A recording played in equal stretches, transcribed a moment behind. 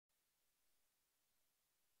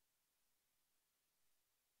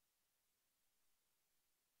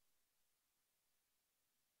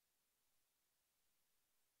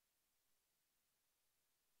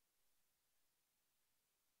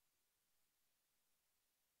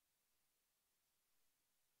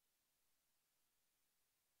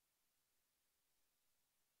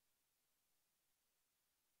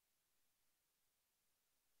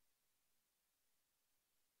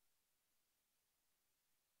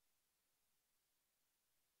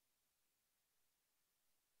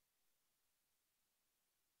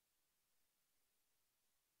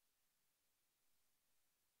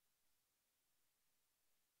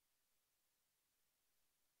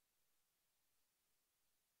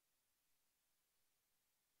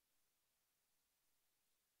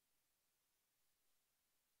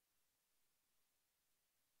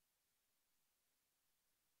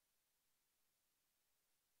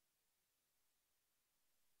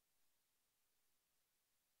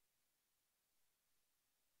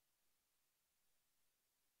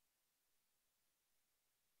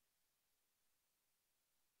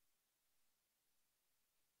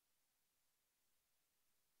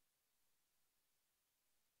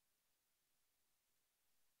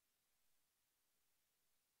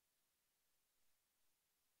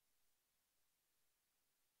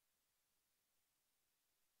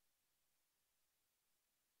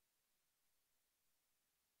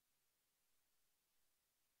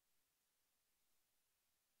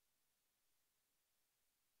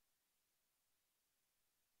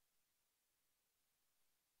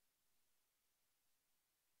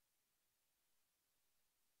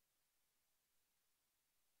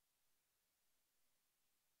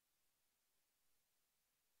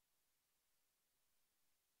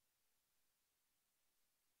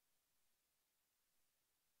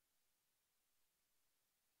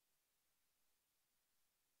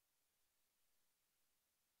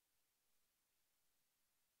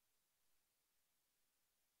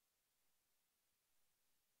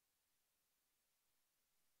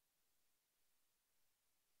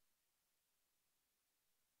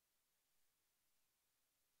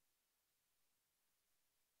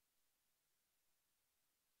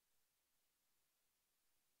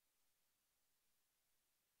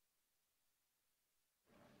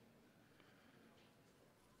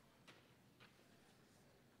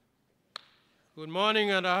Good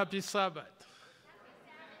morning and a happy Sabbath.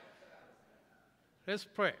 Let's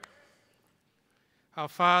pray. Our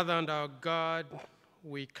Father and our God,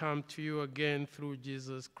 we come to you again through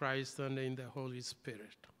Jesus Christ and in the Holy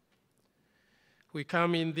Spirit. We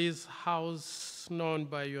come in this house known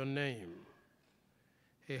by your name,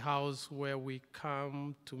 a house where we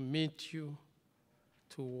come to meet you,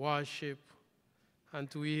 to worship, and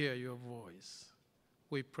to hear your voice.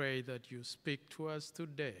 We pray that you speak to us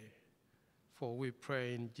today, for we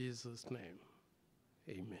pray in Jesus' name.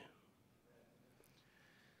 Amen.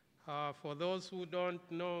 For those who don't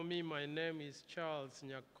know me, my name is Charles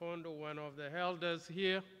Nyakondo, one of the elders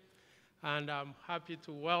here, and I'm happy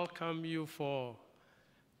to welcome you for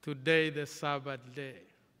today, the Sabbath day.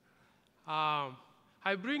 I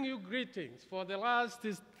bring you greetings. For the last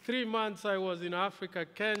 3 months, I was in Africa,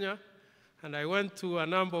 Kenya, and I went to a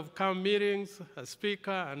number of camp meetings, a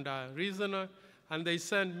speaker and a reasoner, and they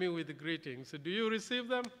sent me with greetings. Do you receive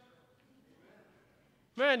them?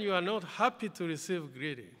 Man, you are not happy to receive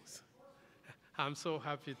greetings. I'm so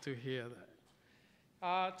happy to hear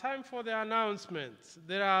that. Time for the announcements.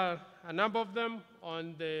 There are a number of them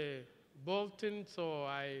on the bulletin, so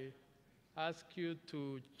I ask you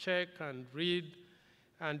to check and read.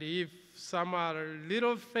 And if some are a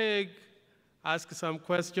little vague, ask some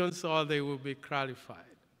questions or they will be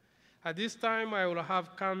clarified. At this time, I will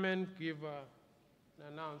have Carmen give an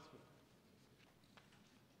announcement.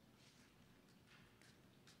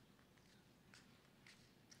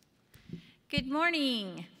 Good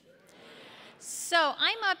morning. So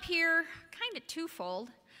I'm up here kind of twofold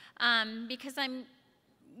because I'm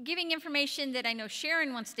giving information that I know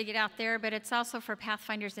Sharon wants to get out there, but it's also for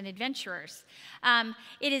Pathfinders and Adventurers.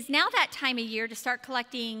 It is now that time of year to start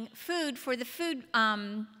collecting food for the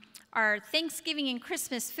our Thanksgiving and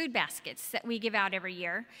Christmas food baskets that we give out every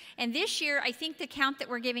year. And this year, I think the count that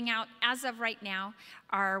we're giving out as of right now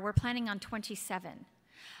we're planning on 27.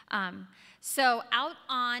 So out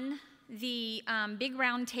on the big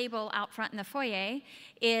round table out front in the foyer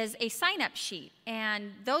is a sign-up sheet.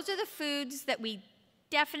 And those are the foods that we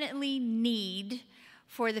definitely need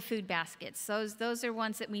for the food baskets. Those are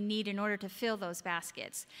ones that we need in order to fill those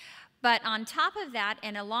baskets. But on top of that,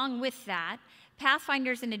 and along with that,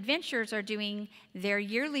 Pathfinders and Adventurers are doing their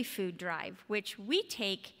yearly food drive, which we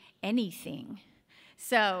take anything.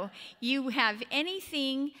 So you have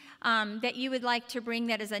anything that you would like to bring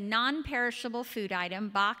that is a non-perishable food item,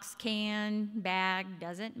 box, can, bag,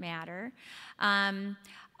 doesn't matter.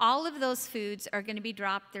 All of those foods are going to be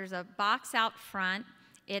dropped. There's a box out front.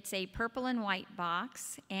 It's a purple and white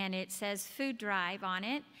box, and it says food drive on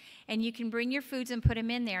it. And you can bring your foods and put them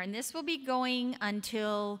in there. And this will be going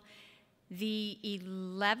until the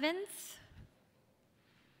 11th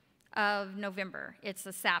of November. It's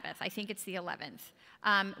a Sabbath. I think it's the 11th.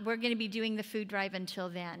 We're going to be doing the food drive until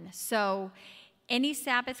then. So any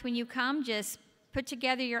Sabbath when you come, just put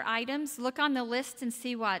together your items, look on the list and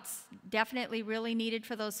see what's definitely really needed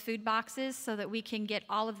for those food boxes so that we can get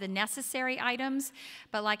all of the necessary items.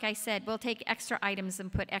 But like I said, we'll take extra items and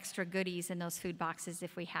put extra goodies in those food boxes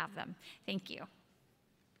if we have them. Thank you.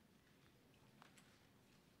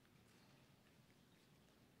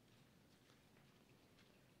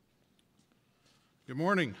 Good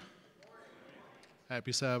morning.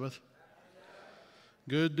 Happy Sabbath.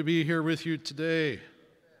 Good to be here with you today.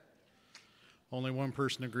 Only one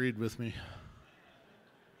person agreed with me.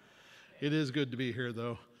 It is good to be here,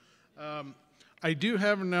 though. I do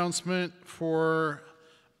have an announcement for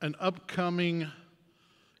an upcoming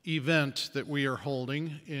event that we are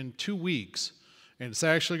holding in 2 weeks. And it's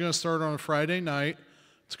actually going to start on a Friday night.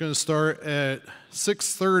 It's going to start at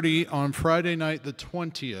 6:30 on Friday night, the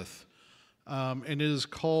 20th. And it is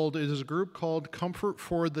a group called Comfort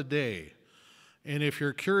for the Day. And if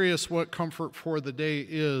you're curious what Comfort for the Day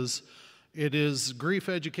is, it is grief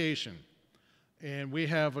education. And we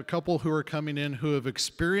have a couple who are coming in who have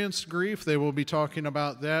experienced grief. They will be talking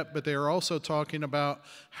about that, but they are also talking about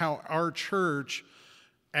how our church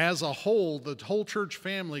as a whole, the whole church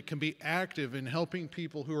family can be active in helping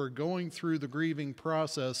people who are going through the grieving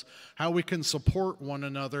process, how we can support one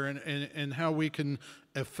another and how we can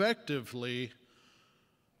effectively,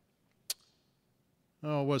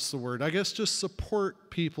 just support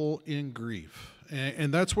people in grief.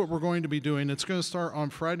 And that's what we're going to be doing. It's going to start on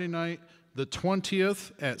Friday night, the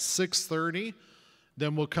 20th at 6:30.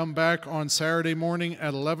 Then we'll come back on Saturday morning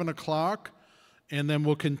at 11 o'clock. And then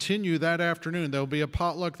we'll continue that afternoon. There'll be a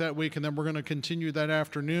potluck that week, and then we're going to continue that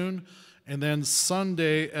afternoon. And then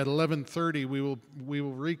Sunday at 11:30, we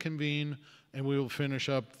will reconvene, and we will finish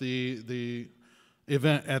up the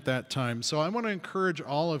event at that time. So I want to encourage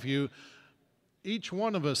all of you, each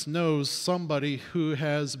one of us knows somebody who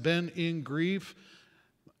has been in grief.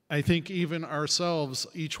 I think even ourselves,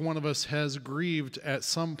 each one of us has grieved at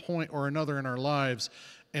some point or another in our lives.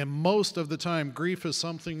 And most of the time, grief is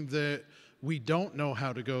something that we don't know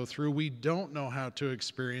how to go through. We don't know how to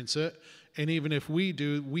experience it. And even if we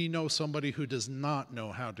do, we know somebody who does not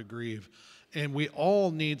know how to grieve. And we all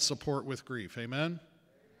need support with grief. Amen?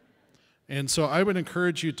 And so I would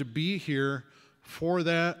encourage you to be here for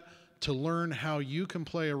that, to learn how you can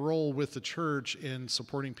play a role with the church in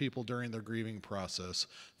supporting people during their grieving process.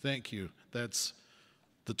 Thank you. That's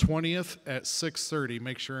the 20th at 6:30.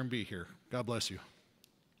 Make sure and be here. God bless you.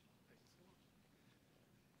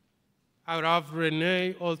 I would have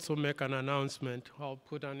Renee also make an announcement. I'll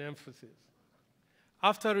put an emphasis.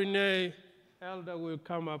 After Renee, Elder will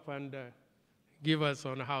come up and give us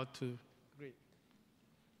on how to greet.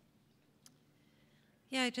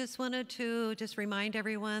 Yeah, I just wanted to remind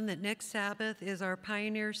everyone that next Sabbath is our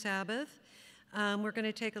Pioneer Sabbath. We're going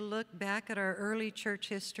to take a look back at our early church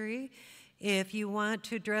history. If you want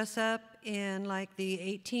to dress up in like the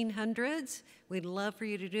 1800s, we'd love for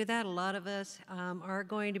you to do that. A lot of us are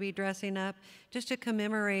going to be dressing up just to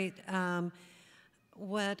commemorate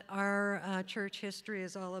what our church history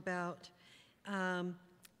is all about. And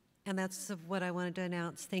that's what I wanted to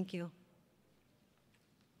announce. Thank you.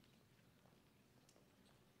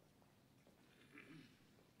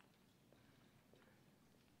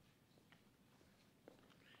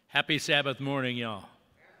 Happy Sabbath morning, y'all.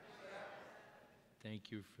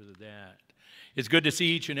 Thank you for that. It's good to see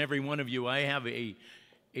each and every one of you. I have a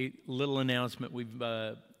little announcement. We've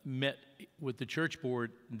met with the church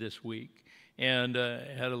board this week and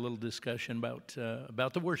had a little discussion about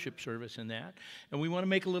the worship service and that. And we want to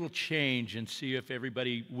make a little change and see if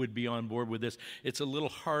everybody would be on board with this. It's a little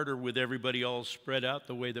harder with everybody all spread out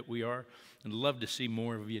the way that we are. I'd love to see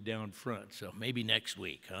more of you down front, so maybe next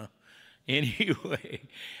week, huh? Anyway,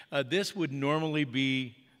 this would normally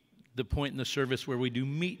be the point in the service where we do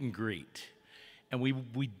meet and greet. And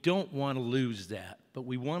we don't want to lose that, but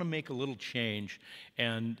we want to make a little change.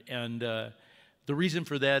 And the reason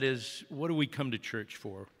for that is, what do we come to church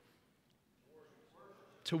for?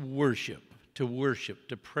 To worship,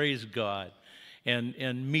 to praise God,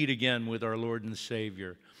 and meet again with our Lord and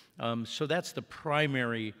Savior. So that's the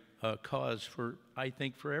primary cause for, I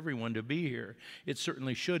think, for everyone to be here. It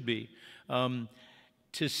certainly should be.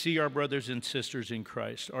 To see our brothers and sisters in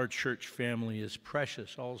Christ. Our church family is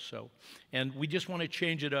precious also. And we just want to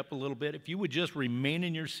change it up a little bit. If you would just remain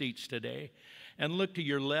in your seats today and look to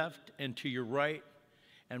your left and to your right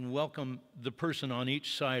and welcome the person on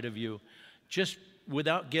each side of you, just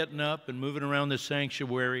without getting up and moving around the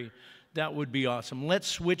sanctuary, that would be awesome. Let's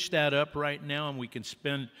switch that up right now, and we can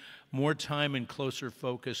spend more time and closer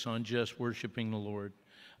focus on just worshiping the Lord.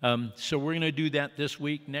 So we're going to do that this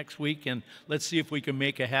week, next week, and let's see if we can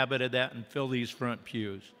make a habit of that and fill these front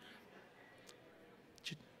pews.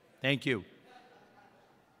 Thank you.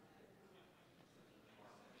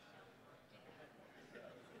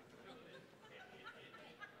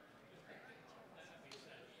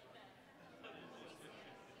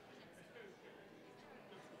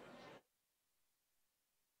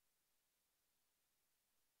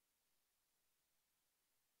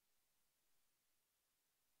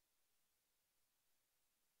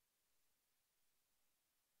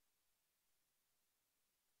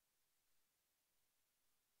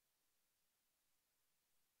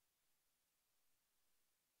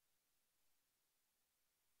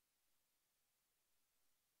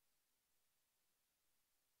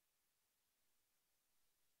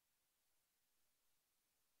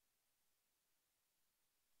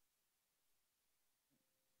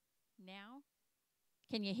 Now,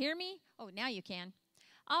 can you hear me? Oh, now you can.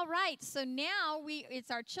 All right, so now it's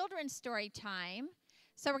our children's story time.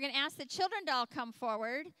 So we're going to ask the children to all come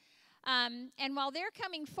forward. And while they're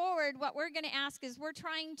coming forward, what we're going to ask is we're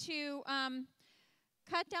trying to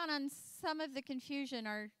cut down on some of the confusion.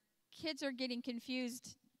 Our kids are getting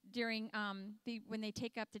confused during when they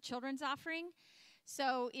take up the children's offering.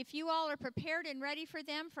 So if you all are prepared and ready for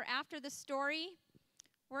them for after the story,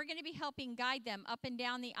 we're going to be helping guide them up and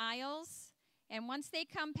down the aisles. And once they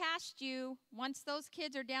come past you, once those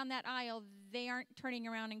kids are down that aisle, they aren't turning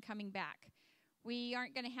around and coming back. We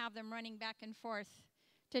aren't going to have them running back and forth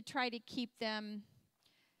to try to keep them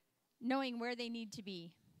knowing where they need to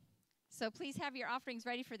be. So please have your offerings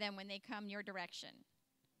ready for them when they come your direction.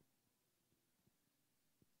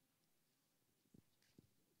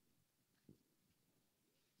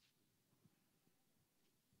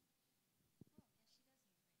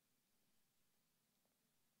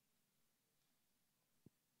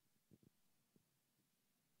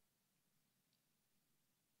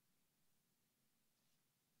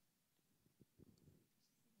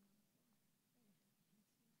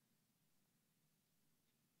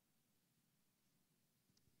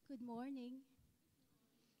 Good morning.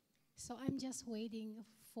 So I'm just waiting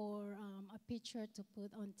for a picture to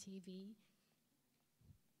put on TV.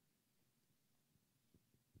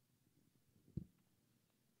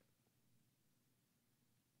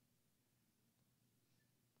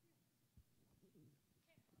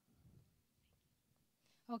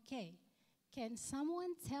 Okay, can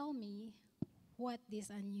someone tell me what this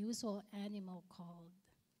unusual animal called?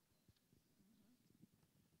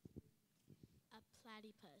 A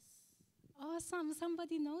platypus. Awesome,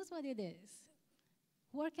 somebody knows what it is.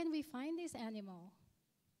 Where can we find this animal?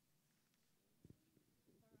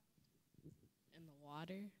 In the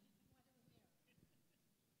water.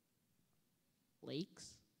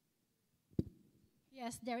 Lakes.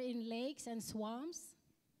 Yes, they're in lakes and swamps.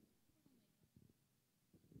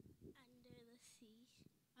 Under the sea.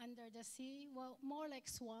 Under the sea, well, more like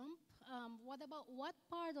swamp. What about what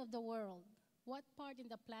part of the world? What part in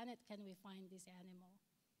the planet can we find this animal?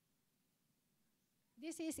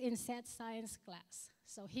 This is in Seth's science class,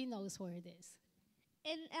 so he knows where it is.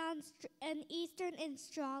 In eastern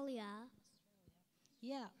Australia.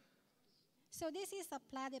 Yeah. So this is a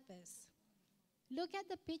platypus. Look at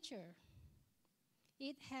the picture.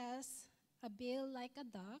 It has a bill like a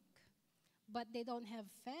duck, but they don't have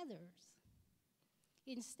feathers.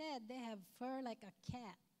 Instead, they have fur like a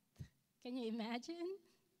cat. Can you imagine?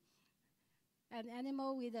 An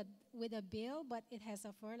animal with a bill, but it has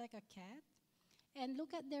a fur like a cat. And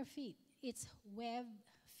look at their feet. It's webbed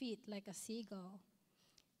feet like a seagull.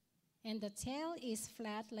 And the tail is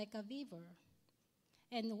flat like a beaver.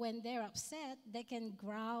 And when they're upset, they can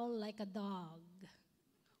growl like a dog.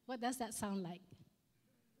 What does that sound like?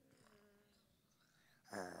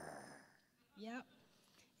 Yep.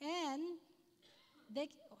 And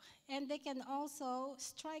they can also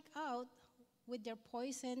strike out with their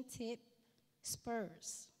poison-tipped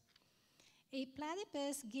spurs. A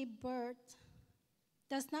platypus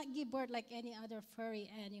does not give birth like any other furry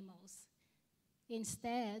animals.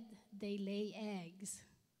 Instead, they lay eggs.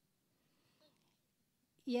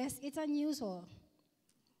 Yes, it's unusual.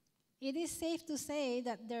 It is safe to say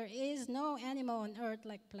that there is no animal on earth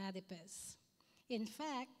like platypus. In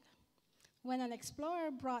fact, when an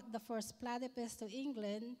explorer brought the first platypus to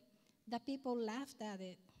England, the people laughed at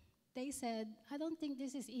it. They said, "I don't think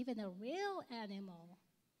this is even a real animal.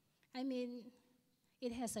 I mean,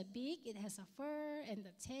 it has a beak, it has a fur, and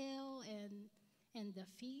the tail, and the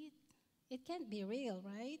feet. It can't be real,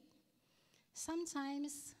 right?"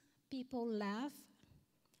 Sometimes people laugh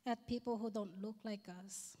at people who don't look like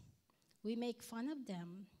us. We make fun of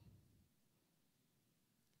them.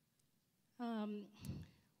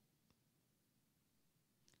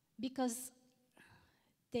 Because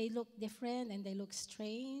they look different and they look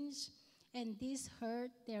strange, and this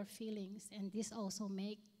hurt their feelings, and this also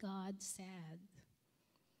make God sad.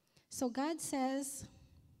 So God says,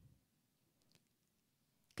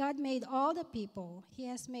 God made all the people. He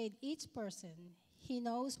has made each person. He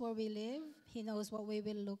knows where we live. He knows what we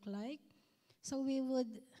will look like. So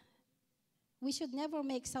we should never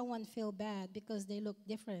make someone feel bad because they look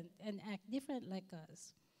different and act different like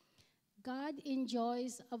us. God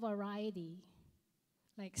enjoys a variety.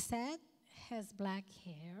 Like Seth has black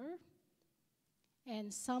hair,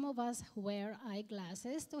 and some of us wear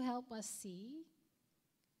eyeglasses to help us see.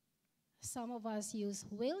 Some of us use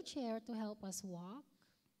wheelchair to help us walk.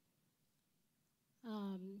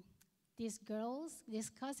 These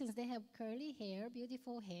cousins, they have curly hair,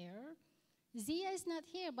 beautiful hair. Zia is not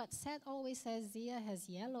here, but Seth always says Zia has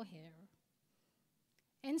yellow hair.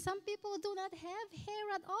 And some people do not have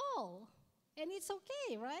hair at all, and it's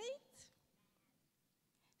okay, right?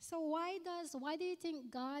 So why do you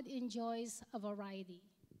think God enjoys a variety?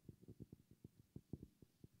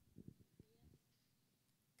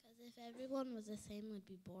 Because if everyone was the same, it would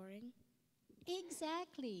be boring.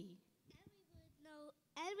 Exactly.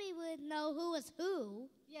 And we would know who was who.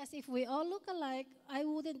 Yes, if we all look alike, I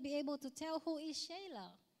wouldn't be able to tell who is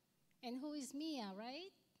Shayla and who is Mia,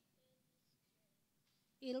 right?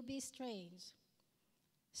 It'll be strange.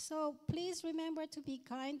 So please remember to be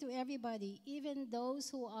kind to everybody, even those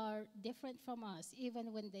who are different from us,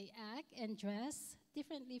 even when they act and dress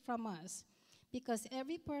differently from us, because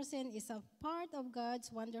every person is a part of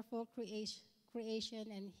God's wonderful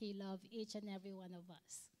creation, and He loves each and every one of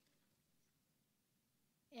us.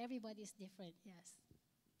 Everybody's different, yes.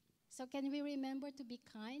 So can we remember to be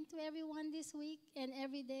kind to everyone this week and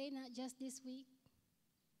every day, not just this week?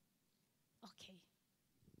 Okay.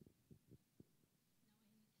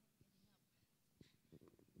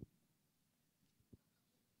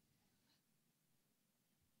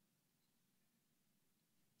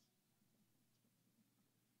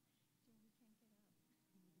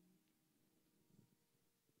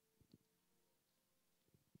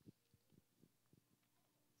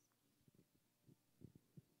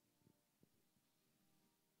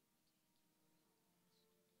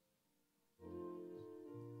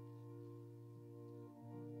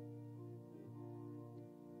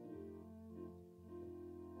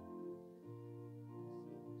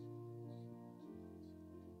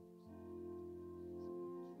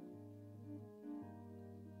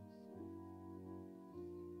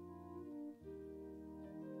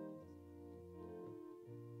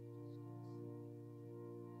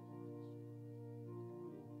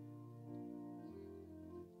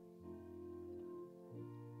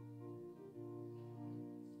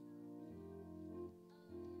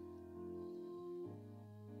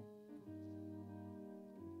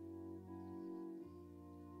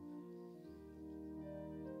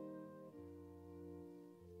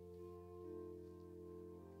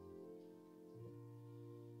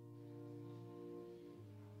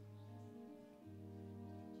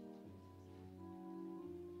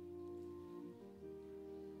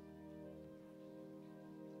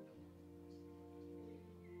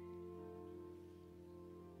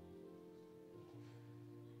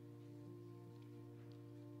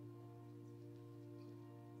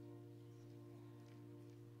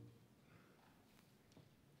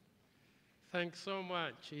 Thanks so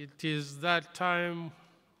much. It is that time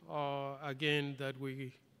again that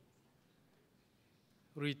we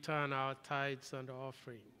return our tithes and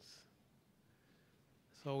offerings.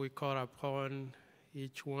 So we call upon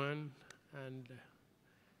each one, and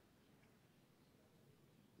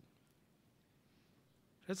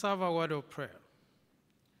let's have a word of prayer.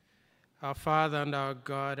 Our Father and our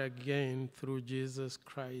God, again, through Jesus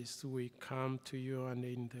Christ, we come to you and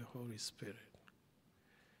in the Holy Spirit.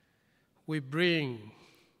 We bring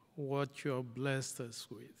what you have blessed us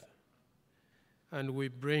with, and we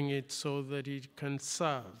bring it so that it can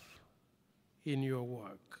serve in your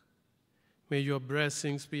work. May your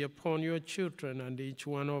blessings be upon your children and each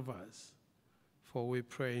one of us, for we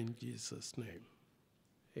pray in Jesus' name.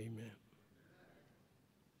 Amen.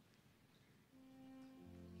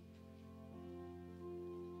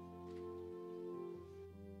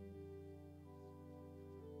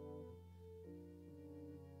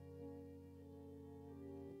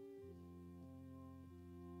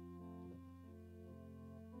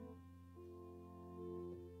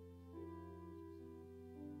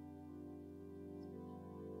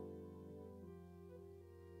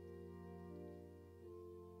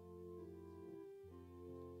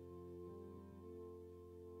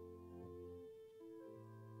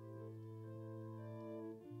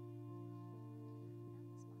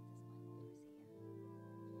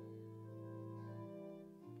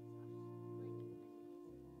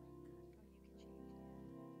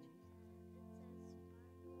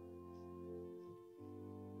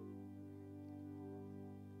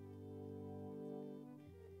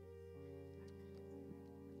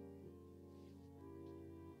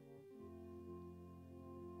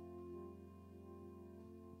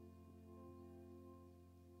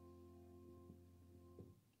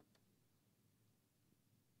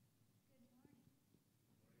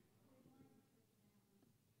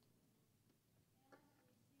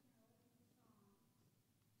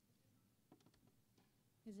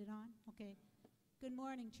 Is it on? Okay. Good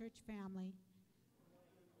morning, church family.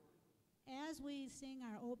 As we sing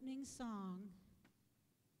our opening song,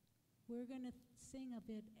 we're going to sing a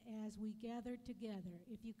bit as we gather together.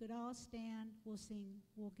 If you could all stand, we'll sing,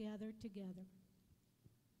 we'll gather together.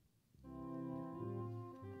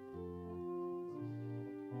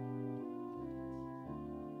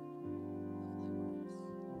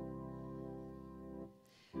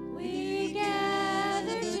 We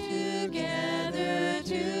gather together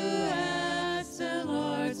to ask the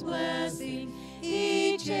Lord's blessing.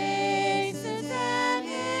 He chastens and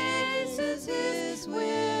hastens his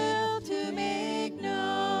will to make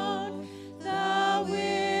known. The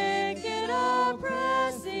wicked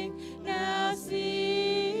oppressing now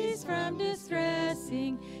cease from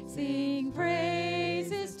distressing. Sing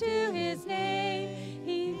praises to his name.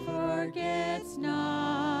 He forgets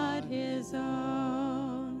not his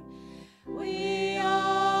own. We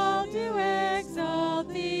all do exalt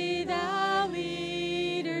thee, thou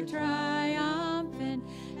leader triumphant,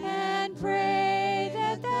 and pray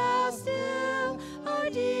that thou still our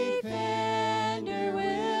defender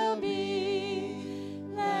will be.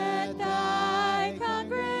 Let thy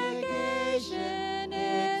congregation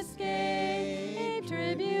escape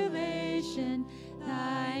tribulation,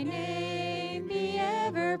 thy name be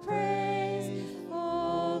ever praised.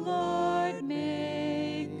 O Lord,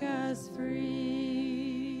 make us free.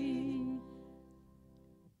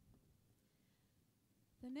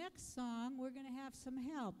 The next song, we're going to have some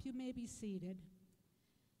help. You may be seated.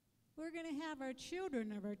 We're going to have our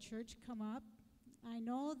children of our church come up. I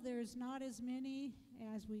know there's not as many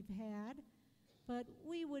as we've had, but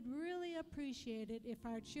we would really appreciate it if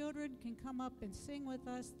our children can come up and sing with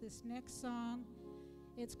us this next song.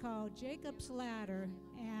 It's called Jacob's Ladder,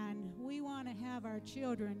 and we want to have our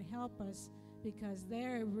children help us because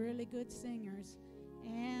they're really good singers.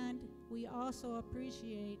 And we also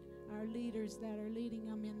appreciate our leaders that are leading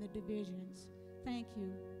them in the divisions. Thank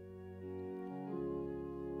you.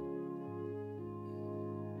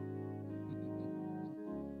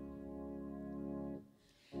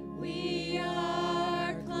 We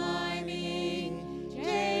are climbing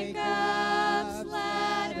Jacob's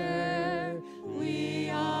ladder. We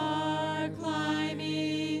are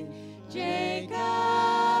climbing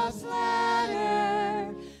Jacob's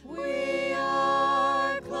ladder. We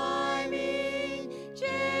are climbing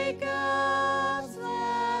Jacob's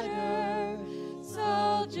ladder.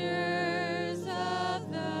 Soldiers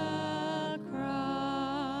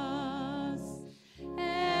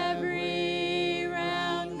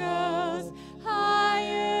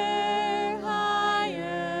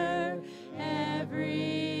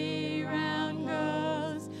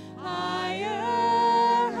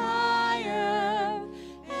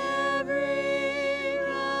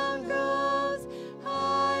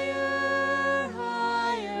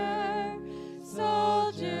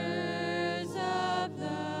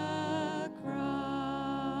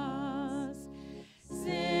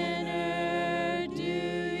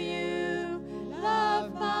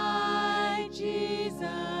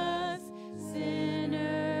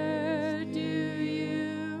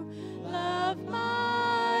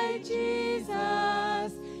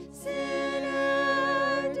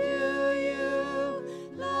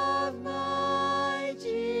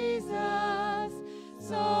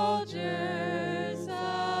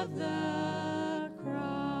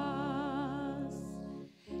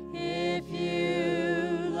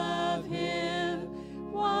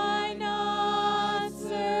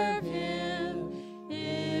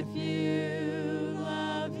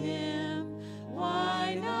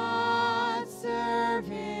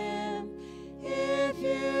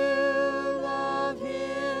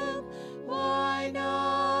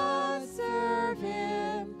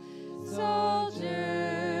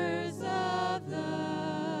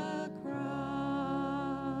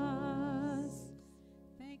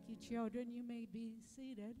children. You may be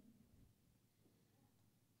seated.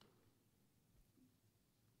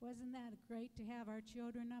 Wasn't that great to have our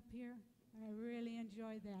children up here? I really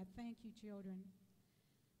enjoyed that. Thank you, children.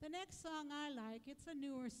 The next song I like, it's a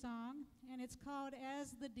newer song, and it's called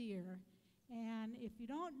As the Deer. And if you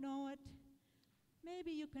don't know it,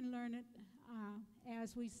 maybe you can learn it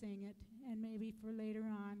as we sing it, and maybe for later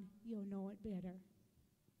on you'll know it better.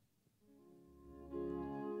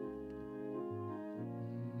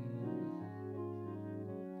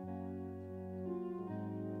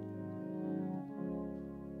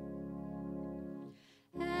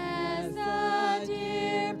 As the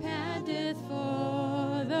deer panteth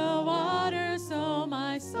for the water, so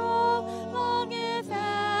my soul longeth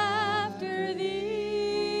after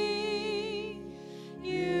thee.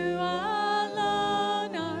 You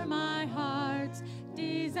alone are my heart's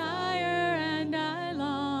desire, and I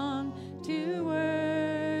long to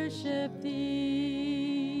worship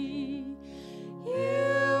thee. You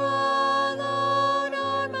alone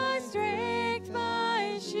are my strength,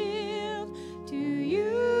 my shield. To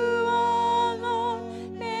you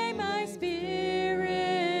alone may my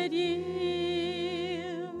spirit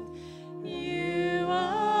yield. You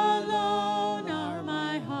alone are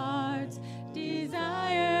my heart's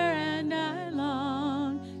desire, and I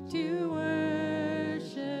long to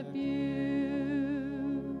worship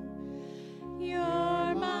you.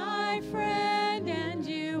 You're my friend and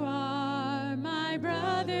you are my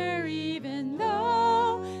brother, even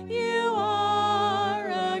though you are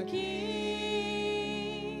a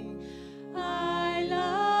king. I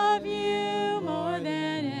love you more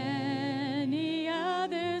than any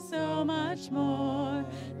other, so much more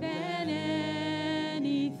than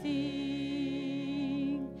anything.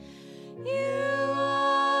 You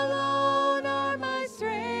alone are my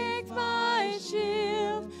strength, my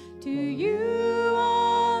shield. To you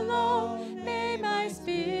alone may my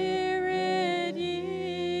spirit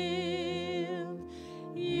yield.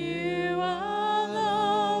 You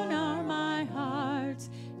alone are my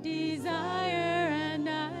heart's desire, and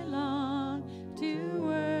I long to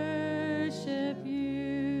worship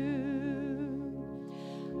you.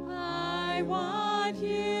 I want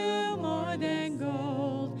you more than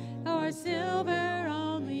gold or silver,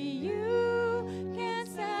 only you can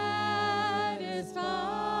satisfy.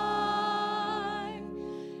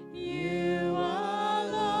 You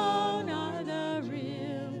alone are the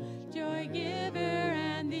real joy giver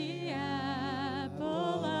and the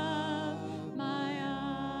apple of my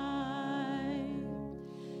eye.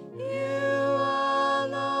 You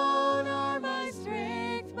alone are my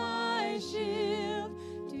strength, my shield.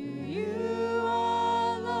 To you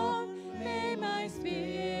alone may my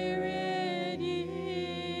spirit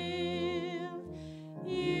yield.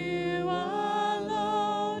 You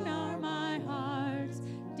alone are my heart's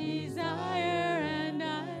desire, and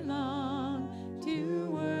I long to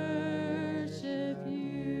worship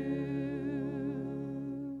you.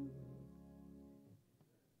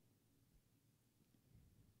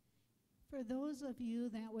 For those of you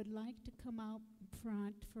that would like to come out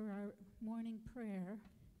front for our morning prayer,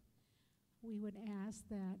 we would ask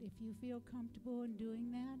that if you feel comfortable in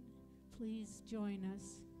doing that, please join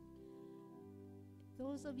us.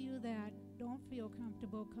 Those of you that don't feel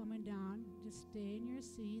comfortable coming down, just stay in your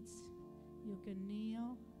seats. You can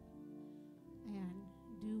kneel and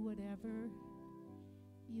do whatever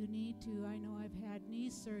you need to. I know I've had knee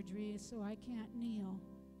surgery, so I can't kneel,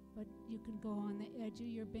 but you can go on the edge of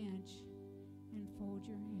your bench and fold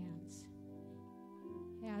your hands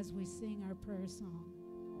as we sing our prayer song.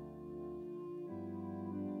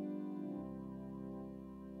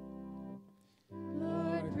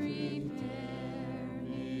 Lord, prepare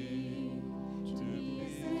me to be a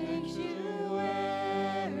sanctuary,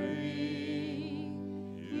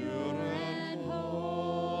 pure and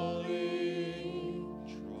holy,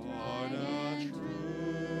 tried and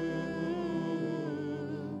true,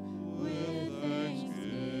 with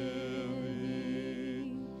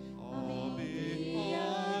thanksgiving. I'll be a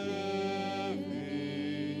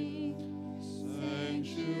living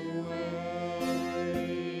sanctuary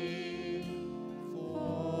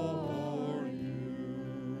for you.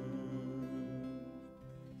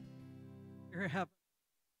 Dear Heaven,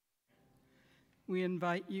 we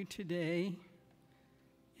invite you today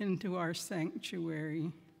into our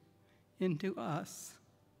sanctuary, into us,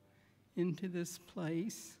 into this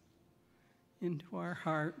place, into our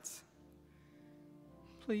hearts.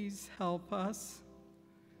 Please help us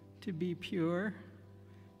to be pure,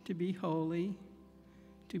 to be holy,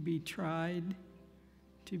 to be tried,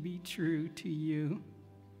 to be true to you.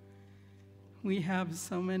 We have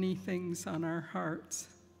so many things on our hearts.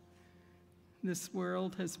 This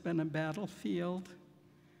world has been a battlefield,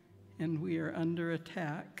 and we are under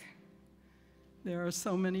attack. There are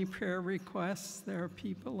so many prayer requests. There are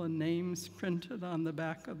people and names printed on the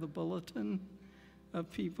back of the bulletin of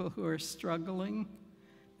people who are struggling.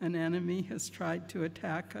 An enemy has tried to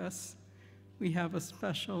attack us. We have a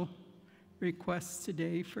special request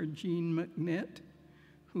today for Jean McNitt,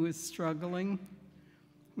 who is struggling.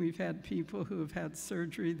 We've had people who have had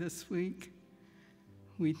surgery this week.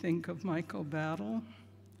 We think of Michael Battle.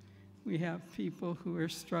 We have people who are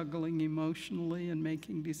struggling emotionally and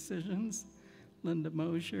making decisions. Linda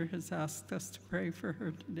Mosier has asked us to pray for her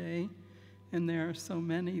today, and there are so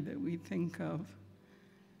many that we think of.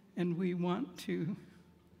 And we want to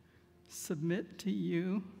submit to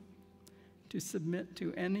you, to submit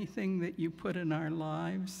to anything that you put in our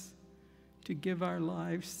lives, to give our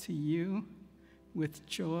lives to you with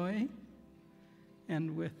joy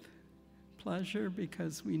and with pleasure,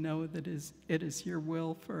 because we know that it is your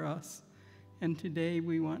will for us. And today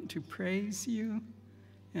we want to praise you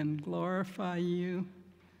and glorify you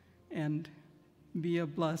and be a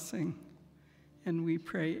blessing. And we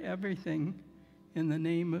pray everything in the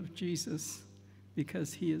name of Jesus,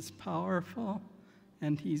 because he is powerful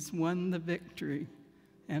and he's won the victory.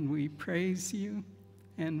 And we praise you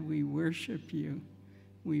and we worship you.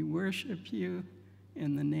 We worship you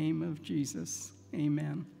in the name of Jesus.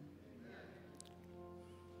 Amen.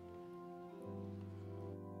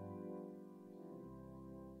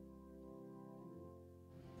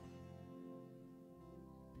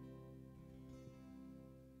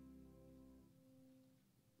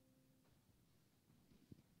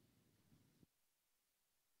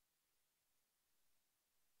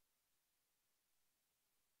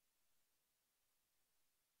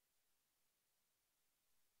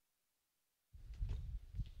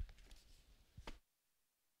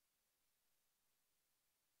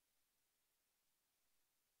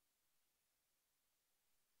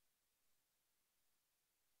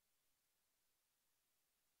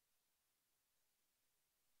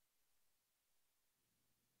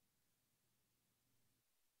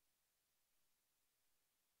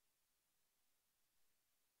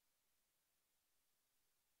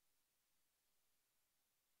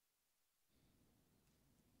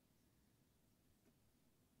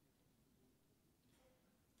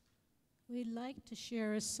 We'd like to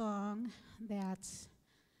share a song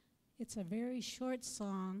it's a very short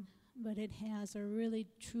song, but it has a really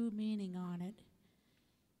true meaning on it.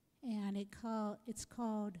 And it's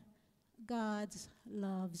called God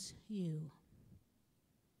Loves You.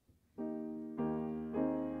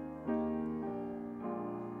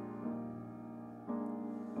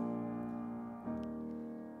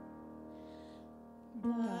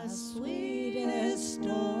 The sweetest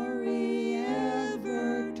story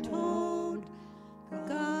ever told,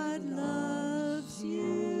 God loves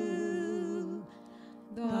you.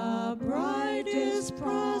 The brightest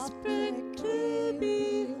prospect to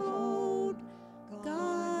behold,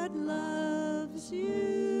 God loves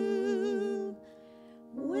you.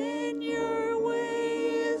 When your way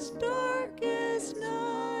is dark as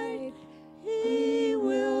night, he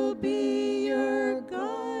will be your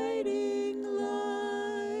guiding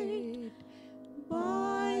light.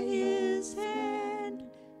 By his hand,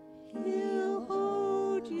 he'll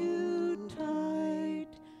hold you tight.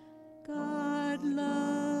 God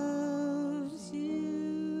loves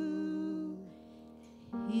you.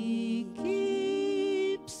 He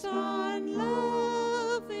keeps on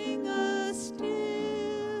loving us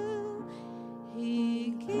still.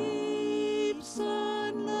 He keeps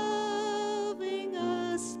on loving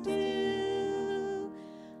us still.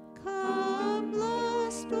 Come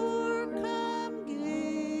lost or come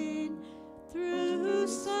gain, through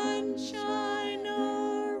sunshine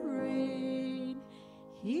or rain,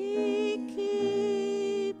 he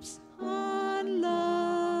keeps on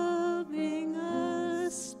loving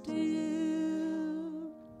us still.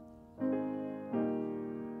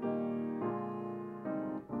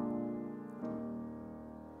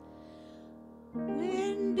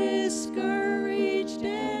 When discouraged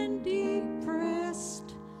and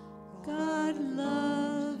depressed, God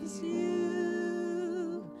loves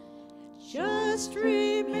you. Just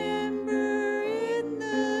remember in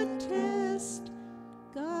the test,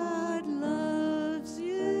 God loves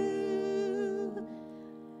you.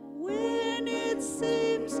 When it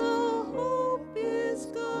seems all hope is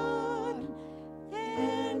gone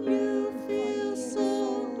and you feel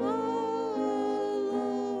so alone,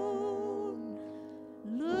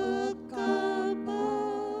 look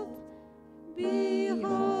above,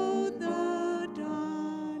 behold the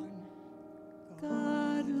dawn.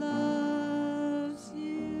 God loves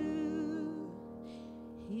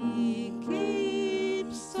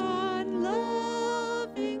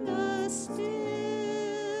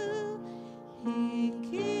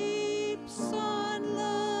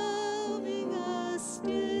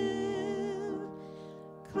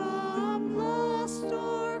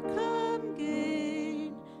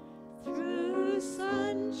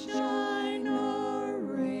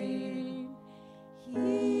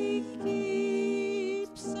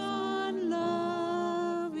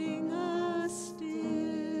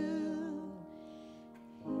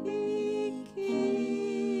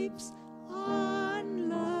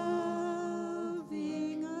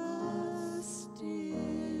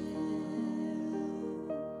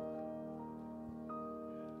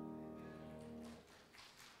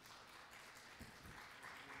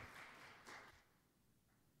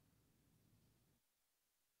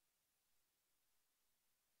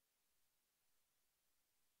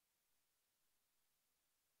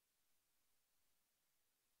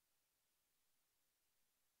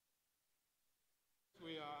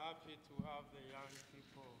happy to have the young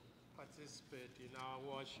people participate in our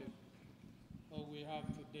worship. All we have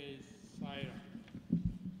today is Syra.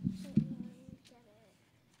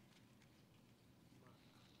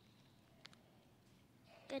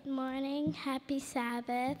 Good morning. Happy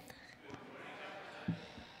Sabbath.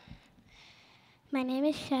 My name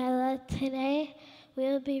is Shyla. Today we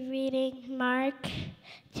will be reading Mark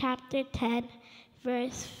chapter 10,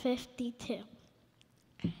 verse 52.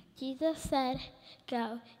 Jesus said,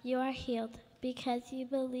 "Go, you are healed, because you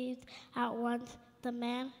believed at once." The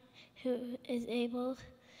man who is able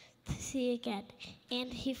to see again,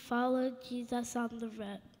 and he followed Jesus on the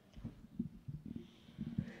road.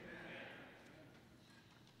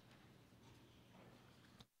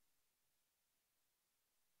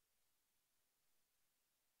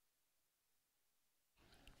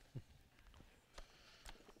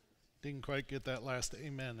 Didn't quite get that last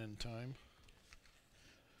amen in time.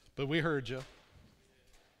 But we heard you.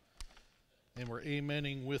 And we're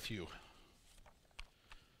amening with you.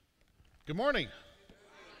 Good morning.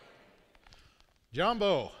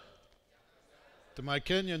 Jumbo. To my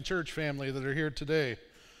Kenyan church family that are here today.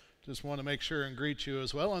 Just want to make sure and greet you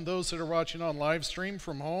as well. And those that are watching on live stream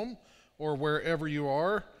from home or wherever you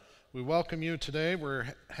are, we welcome you today.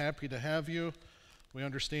 We're happy to have you. We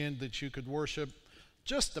understand that you could worship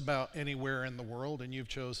just about anywhere in the world, and you've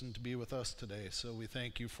chosen to be with us today, so we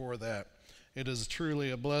thank you for that. It is truly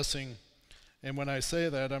a blessing, and when I say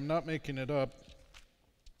that, I'm not making it up.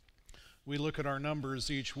 We look at our numbers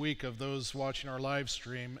each week of those watching our live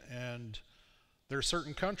stream, and there are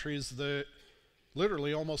certain countries that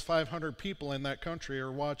literally almost 500 people in that country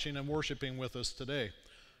are watching and worshiping with us today.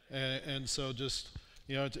 And so just,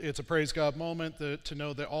 you know, it's a praise God moment to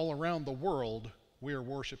know that all around the world we are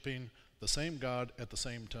worshiping the same God at the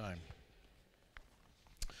same time.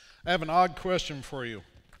 I have an odd question for you,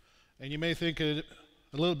 and you may think it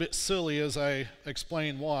a little bit silly as I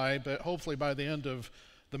explain why, but hopefully by the end of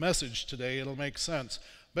the message today it'll make sense.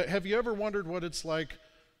 But have you ever wondered what it's like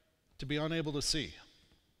to be unable to see?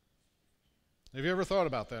 Have you ever thought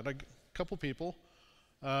about that? A couple people.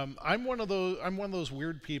 I'm one of those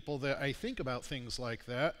weird people that I think about things like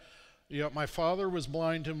that. You know, my father was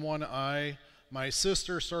blind in one eye. My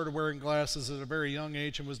sister started wearing glasses at a very young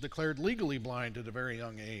age and was declared legally blind at a very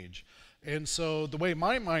young age. And so the way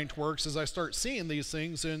my mind works is I start seeing these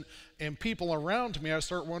things and people around me, I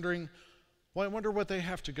start wondering, well, I wonder what they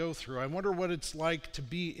have to go through. I wonder what it's like to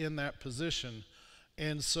be in that position.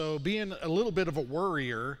 And so being a little bit of a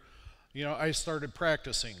worrier, you know, I started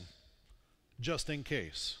practicing just in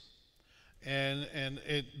case. And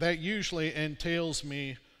that usually entails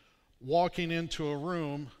me walking into a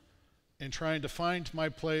room and trying to find my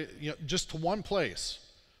place, you know, just to one place.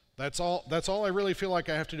 That's all I really feel like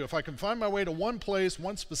I have to do. If I can find my way to one place,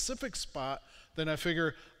 one specific spot, then I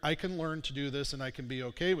figure I can learn to do this and I can be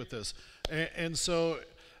okay with this. And so,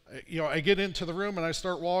 you know, I get into the room and I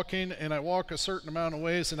start walking, and I walk a certain amount of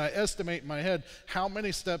ways, and I estimate in my head how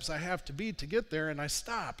many steps I have to be to get there, and I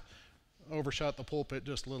stop. Overshot the pulpit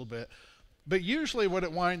just a little bit. But usually what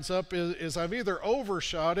it winds up is I've either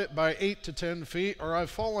overshot it by 8 to 10 feet or I've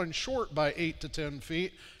fallen short by 8 to 10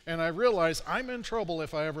 feet, and I realize I'm in trouble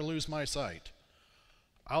if I ever lose my sight.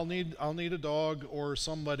 I'll need a dog or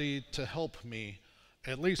somebody to help me,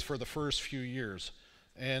 at least for the first few years.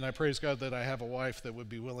 And I praise God that I have a wife that would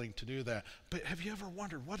be willing to do that. But have you ever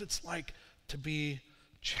wondered what it's like to be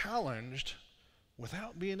challenged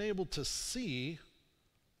without being able to see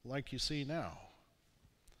like you see now?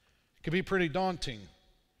 It can be pretty daunting.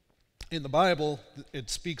 In the Bible, it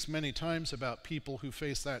speaks many times about people who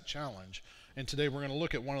face that challenge. And today we're going to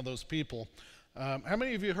look at one of those people. How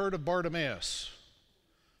many of you heard of Bartimaeus?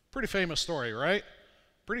 Pretty famous story, right?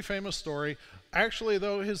 Pretty famous story. Actually,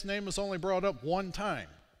 though, his name is only brought up one time.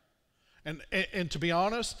 And to be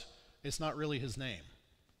honest, it's not really his name.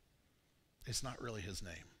 It's not really his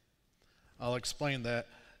name. I'll explain that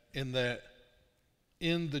in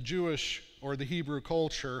the Jewish or the Hebrew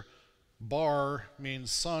culture, Bar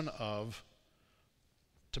means son of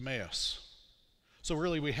Timaeus. So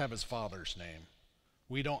really we have his father's name.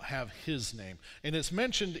 We don't have his name. And it's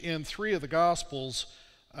mentioned in 3 of the Gospels.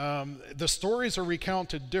 The stories are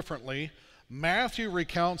recounted differently. Matthew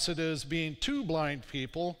recounts it as being 2 blind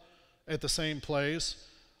people at the same place.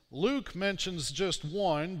 Luke mentions just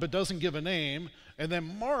one, but doesn't give a name. And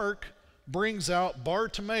then Mark brings out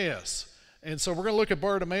Bartimaeus. And so we're going to look at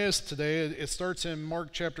Bartimaeus today. It starts in Mark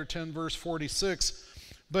chapter 10, verse 46.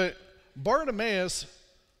 But Bartimaeus,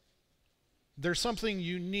 there's something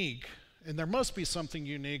unique, and there must be something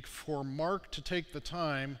unique for Mark to take the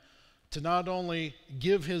time to not only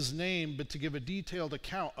give his name, but to give a detailed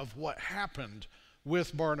account of what happened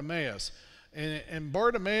with Bartimaeus. And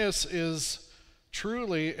Bartimaeus is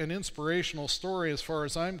truly an inspirational story as far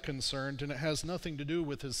as I'm concerned, and it has nothing to do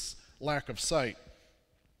with his lack of sight.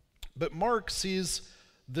 But Mark sees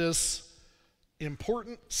this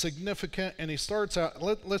important, significant, and he starts out,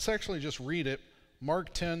 let's actually just read it.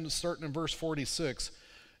 Mark 10, starting in verse 46.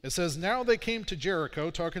 It says, "Now they came to Jericho,"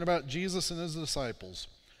 talking about Jesus and his disciples.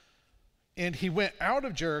 "And he went out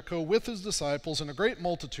of Jericho with his disciples and a great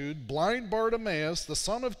multitude. Blind Bartimaeus, the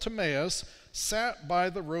son of Timaeus, sat by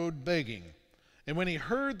the road begging. And when he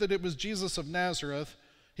heard that it was Jesus of Nazareth,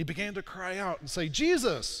 he began to cry out and say,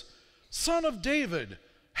 'Jesus, Son of David,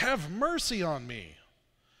 have mercy on me.'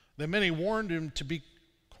 Then many warned him to be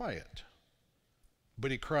quiet. But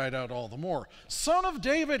he cried out all the more, 'Son of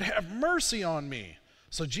David, have mercy on me.'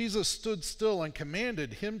 So Jesus stood still and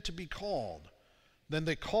commanded him to be called. Then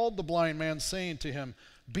they called the blind man, saying to him,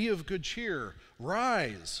 'Be of good cheer,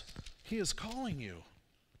 rise, he is calling you.'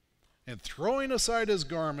 And throwing aside his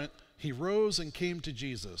garment, he rose and came to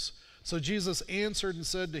Jesus. So Jesus answered and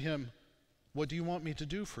said to him, 'What do you want me to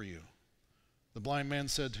do for you?' The blind man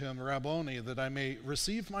said to him, 'Rabboni, that I may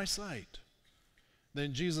receive my sight.'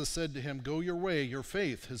 Then Jesus said to him, 'Go your way, your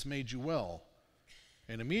faith has made you well.'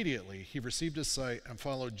 And immediately he received his sight and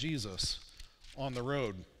followed Jesus on the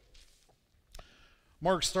road."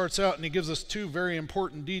 Mark starts out and he gives us two very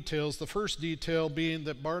important details. The first detail being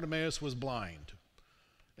that Bartimaeus was blind.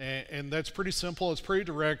 And that's pretty simple, it's pretty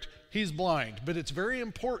direct. He's blind, but it's very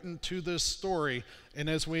important to this story. And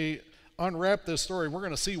as we unwrap this story, we're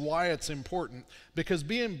going to see why it's important. Because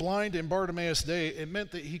being blind in Bartimaeus' day, it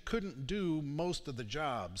meant that he couldn't do most of the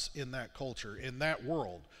jobs in that culture, in that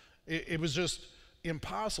world. It was just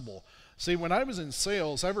impossible. See, when I was in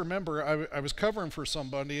sales, I remember I was covering for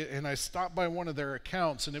somebody and I stopped by one of their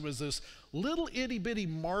accounts, and it was this little itty bitty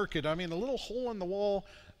market. I mean, a little hole in the wall.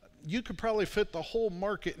 You could probably fit the whole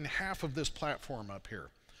market in half of this platform up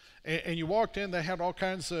here. And you walked in, they had all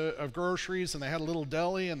kinds of groceries, and they had a little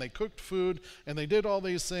deli, and they cooked food, and they did all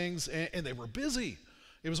these things, and they were busy.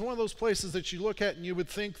 It was one of those places that you look at and you would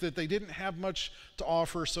think that they didn't have much to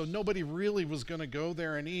offer, so nobody really was going to go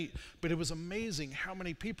there and eat. But it was amazing how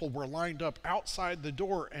many people were lined up outside the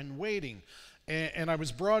door and waiting. And I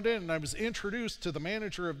was brought in and I was introduced to the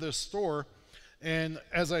manager of this store. And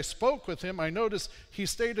as I spoke with him, I noticed he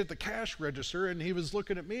stayed at the cash register and he was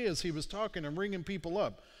looking at me as he was talking and ringing people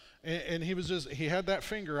up. And he had that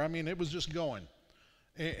finger, I mean, it was just going.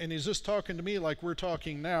 And he's just talking to me like we're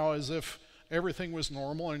talking now, as if everything was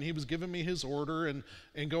normal, and he was giving me his order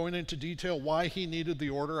and going into detail why he needed the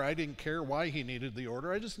order. I didn't care why he needed the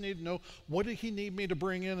order. I just needed to know, what did he need me to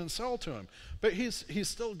bring in and sell to him? But he's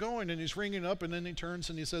still going, and he's ringing up, and then he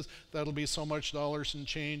turns and he says, "That'll be so much dollars and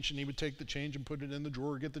change," and he would take the change and put it in the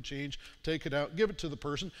drawer, get the change, take it out, give it to the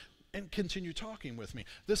person, and continue talking with me.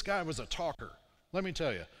 This guy was a talker, let me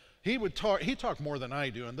tell you. He talked more than I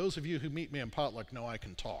do, and those of you who meet me in potluck know I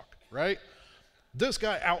can talk, right? This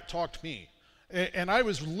guy out-talked me. And I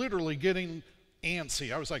was literally getting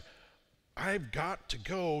antsy. I was like, I've got to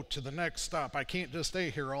go to the next stop. I can't just stay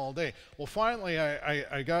here all day. Well, finally,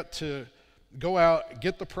 I got to go out,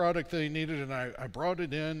 get the product that he needed, and I brought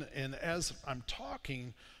it in. And as I'm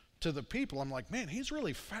talking to the people, I'm like, man, he's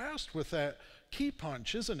really fast with that key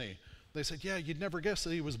punch, isn't he? They said, yeah, you'd never guess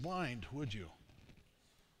that he was blind, would you?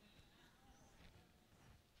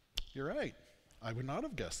 You're right. I would not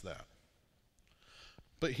have guessed that.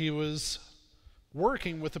 But he was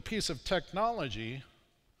working with a piece of technology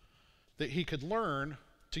that he could learn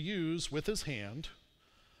to use with his hand.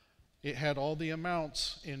 It had all the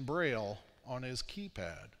amounts in Braille on his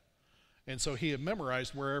keypad. And so he had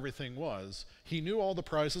memorized where everything was. He knew all the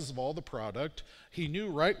prices of all the product. He knew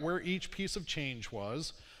right where each piece of change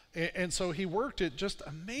was. And so he worked it just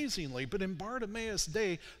amazingly. But in Bartimaeus'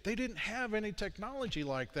 day, they didn't have any technology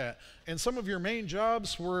like that. And some of your main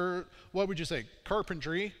jobs were, what would you say,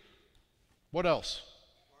 carpentry? What else?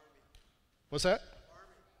 Farming. What's that?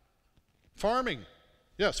 Farming.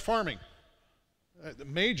 Yes, farming.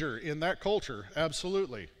 Major in that culture,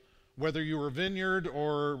 absolutely. Whether you were vineyard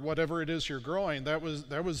or whatever it is you're growing, that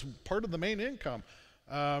was part of the main income.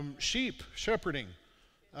 Sheep, shepherding,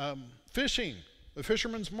 fishing, the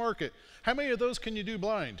fisherman's market. How many of those can you do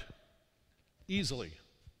blind? Easily.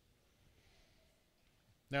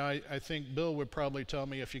 Now, I think Bill would probably tell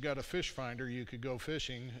me if you got a fish finder, you could go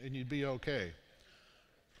fishing and you'd be okay.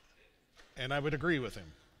 And I would agree with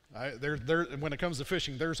him. When it comes to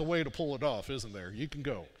fishing, there's a way to pull it off, isn't there? You can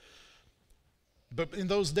go. But in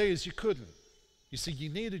those days, you couldn't. You see, you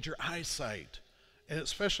needed your eyesight. And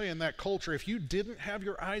especially in that culture, if you didn't have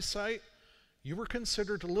your eyesight, you were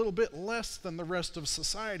considered a little bit less than the rest of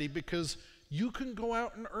society because you can go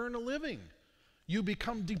out and earn a living. You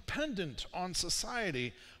become dependent on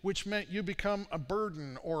society, which meant you become a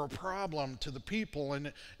burden or a problem to the people.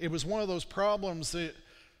 And it was one of those problems that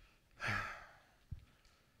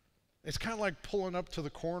it's kind of like pulling up to the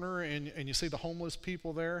corner and you see the homeless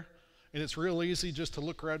people there, and it's real easy just to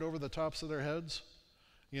look right over the tops of their heads.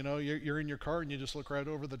 You know, you're in your car and you just look right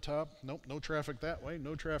over the top. Nope, no traffic that way,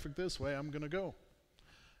 no traffic this way, I'm going to go.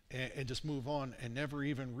 And just move on and never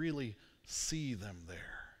even really see them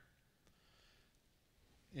there.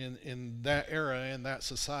 In that era, in that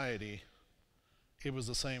society, it was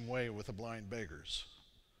the same way with the blind beggars.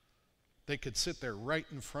 They could sit there right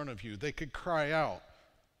in front of you. They could cry out,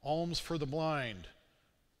 alms for the blind.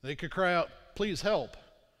 They could cry out, please help.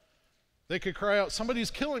 They could cry out,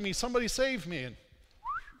 somebody's killing me, somebody save me. And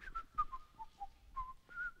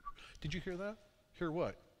did you hear that? Hear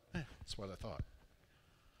what? That's what I thought.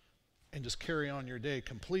 And just carry on your day,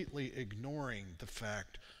 completely ignoring the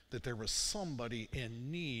fact that there was somebody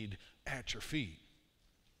in need at your feet.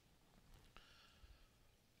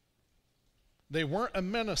 They weren't a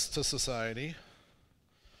menace to society,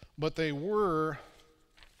 but they were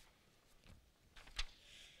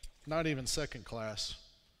not even second class,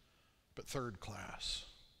 but third class,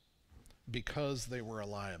 because they were a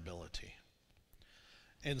liability.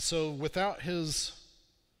 And so without his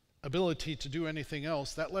ability to do anything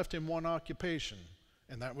else, that left him one occupation,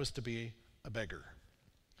 and that was to be a beggar.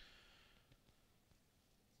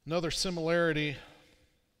 Another similarity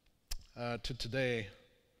to today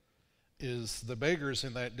is the beggars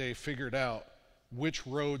in that day figured out which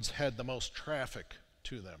roads had the most traffic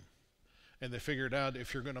to them. And they figured out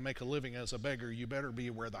if you're going to make a living as a beggar, you better be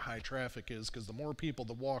where the high traffic is, because the more people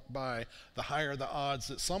that walk by, the higher the odds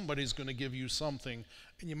that somebody's going to give you something,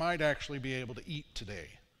 and you might actually be able to eat today.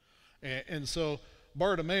 And so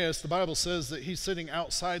Bartimaeus, the Bible says that he's sitting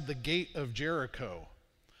outside the gate of Jericho.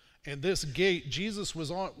 And this gate, Jesus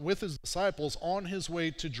was on with his disciples on his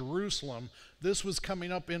way to Jerusalem. This was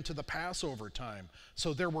coming up into the Passover time.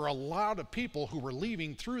 So there were a lot of people who were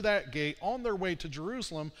leaving through that gate on their way to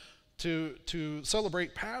Jerusalem to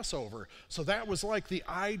celebrate Passover. So that was like the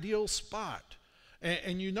ideal spot.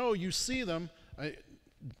 And you know, you see them.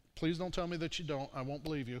 Please don't tell me that you don't. I won't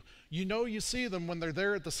believe you. You know, you see them when they're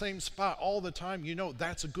there at the same spot all the time. You know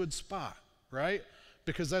that's a good spot, right?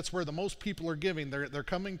 Because that's where the most people are giving. They're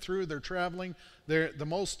coming through, they're traveling. The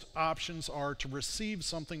most options are to receive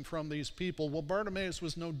something from these people. Well, Bartimaeus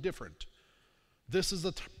was no different. This is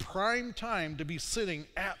the prime time to be sitting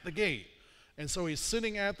at the gate. And so he's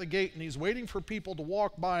sitting at the gate and he's waiting for people to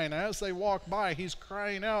walk by. And as they walk by, he's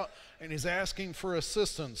crying out and he's asking for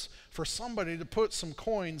assistance, for somebody to put some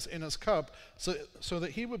coins in his cup so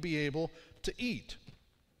that he would be able to eat.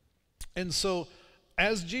 And so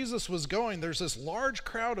as Jesus was going, there's this large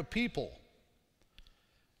crowd of people,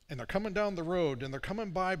 and they're coming down the road, and they're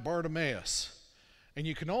coming by Bartimaeus. And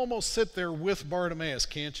you can almost sit there with Bartimaeus,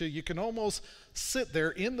 can't you? You can almost sit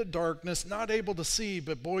there in the darkness, not able to see,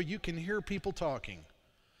 but boy, you can hear people talking.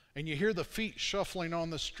 And you hear the feet shuffling on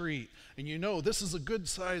the street, and you know this is a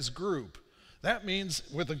good-sized group. That means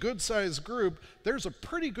with a good-sized group, there's a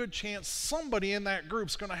pretty good chance somebody in that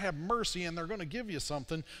group's going to have mercy and they're going to give you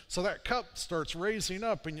something. So that cup starts raising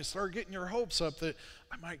up and you start getting your hopes up that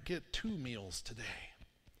I might get 2 meals today.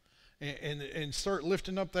 And start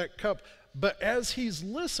lifting up that cup. But as he's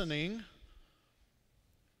listening,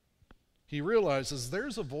 he realizes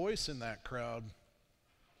there's a voice in that crowd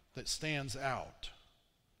that stands out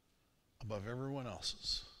above everyone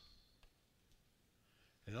else's.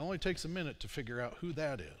 It only takes a minute to figure out who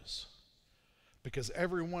that is, because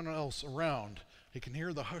everyone else around, he can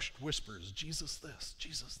hear the hushed whispers, Jesus this,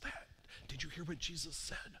 Jesus that. Did you hear what Jesus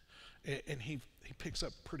said? And he picks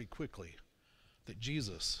up pretty quickly that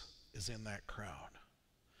Jesus is in that crowd.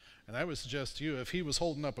 And I would suggest to you, if he was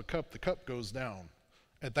holding up a cup, the cup goes down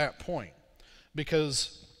at that point,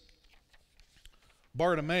 because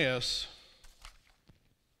Bartimaeus,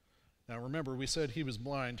 now remember, we said he was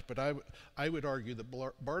blind, but I would argue that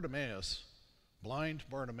Bartimaeus, blind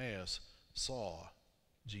Bartimaeus, saw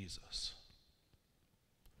Jesus.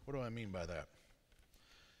 What do I mean by that?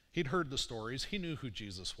 He'd heard the stories. He knew who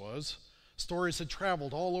Jesus was. Stories had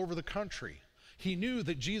traveled all over the country. He knew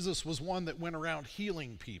that Jesus was one that went around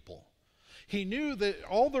healing people. He knew that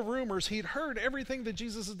all the rumors, he'd heard everything that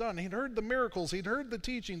Jesus had done. He'd heard the miracles, he'd heard the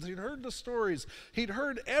teachings, he'd heard the stories. He'd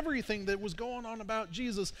heard everything that was going on about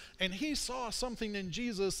Jesus, and he saw something in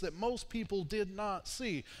Jesus that most people did not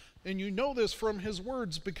see. And you know this from his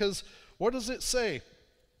words, because what does it say?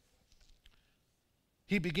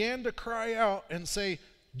 He began to cry out and say,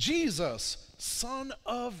 Jesus, Son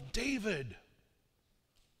of David.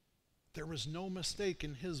 there was no mistake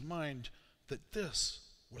in his mind that this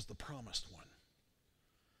was the promised one.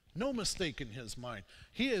 No mistake in his mind.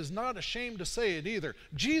 He is not ashamed to say it either.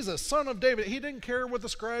 Jesus, Son of David. He didn't care what the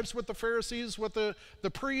scribes, what the Pharisees, what the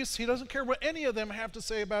priests. He doesn't care what any of them have to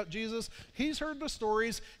say about Jesus. He's heard the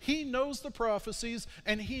stories. He knows the prophecies.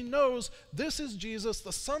 And he knows this is Jesus,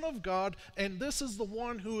 the Son of God. And this is the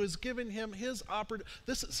one who has given him his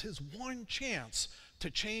this is his one chance to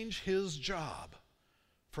change his job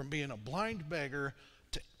from being a blind beggar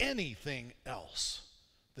to anything else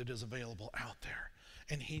that is available out there.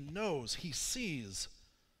 And he knows, he sees,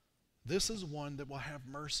 this is one that will have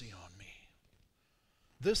mercy on me.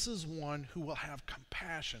 This is one who will have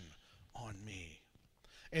compassion on me.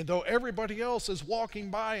 And though everybody else is walking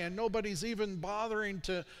by and nobody's even bothering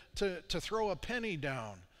to throw a penny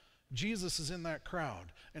down, Jesus is in that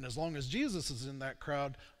crowd. And as long as Jesus is in that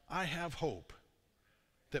crowd, I have hope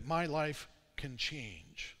that my life can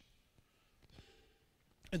change.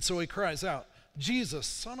 And so he cries out, Jesus,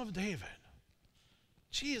 Son of David.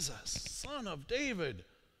 Jesus, Son of David,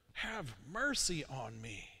 have mercy on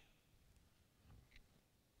me.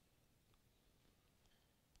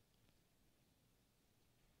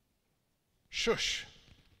 Shush.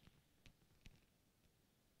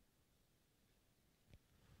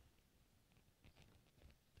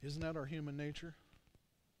 Isn't that our human nature?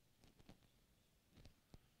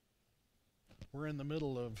 We're in the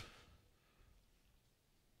middle of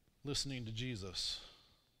listening to Jesus.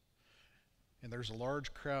 And there's a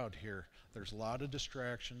large crowd here. There's a lot of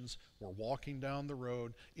distractions. We're walking down the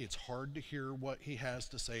road. It's hard to hear what he has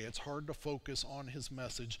to say. It's hard to focus on his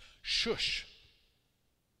message. Shush.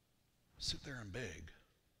 Sit there and beg.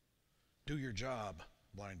 Do your job,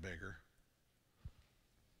 blind beggar.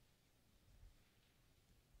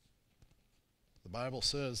 The Bible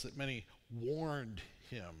says that many warned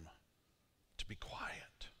him to be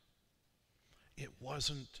quiet. It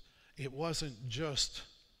wasn't just,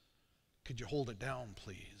 could you hold it down,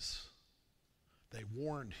 please? They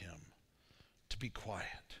warned him to be quiet.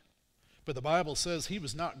 But the Bible says he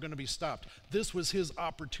was not going to be stopped. This was his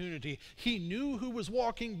opportunity. He knew who was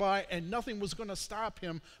walking by, and nothing was going to stop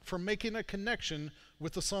him from making a connection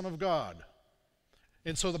with the Son of God.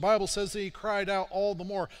 And so the Bible says that he cried out all the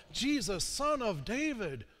more, Jesus, Son of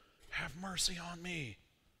David, have mercy on me.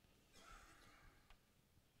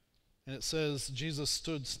 And it says Jesus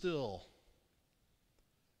stood still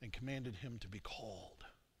and commanded him to be called.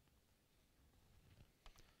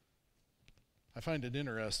 I find it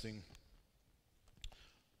interesting.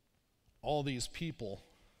 All these people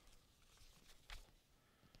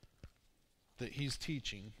that he's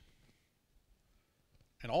teaching,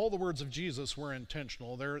 and all the words of Jesus were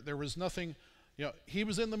intentional. There was nothing, he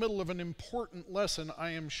was in the middle of an important lesson,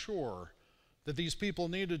 I am sure, that these people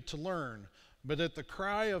needed to learn. But at the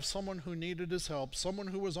cry of someone who needed his help, someone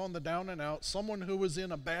who was on the down and out, someone who was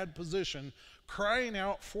in a bad position, crying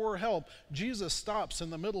out for help, Jesus stops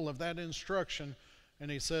in the middle of that instruction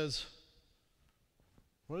and he says,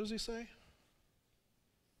 what does he say?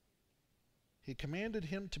 He commanded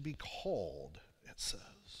him to be called, it says.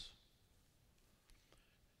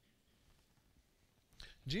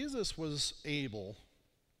 Jesus was able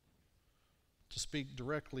to speak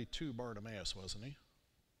directly to Bartimaeus, wasn't he?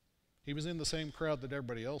 He was in the same crowd that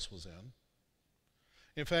everybody else was in.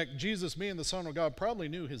 In fact, Jesus, being the Son of God, probably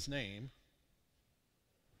knew his name.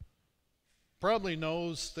 Probably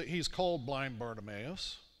knows that he's called blind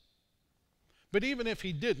Bartimaeus. But even if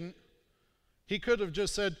he didn't, he could have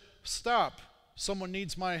just said, stop, someone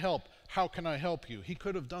needs my help. How can I help you? He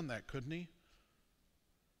could have done that, couldn't he?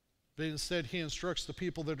 But instead, he instructs the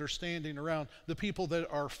people that are standing around, the people that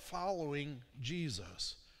are following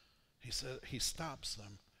Jesus. He stops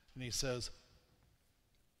them. And he says,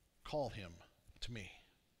 call him to me.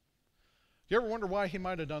 You ever wonder why he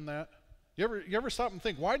might have done that? You ever stop and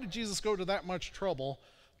think, why did Jesus go to that much trouble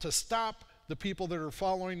to stop the people that are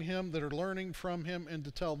following him, that are learning from him, and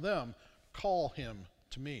to tell them, call him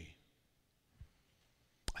to me?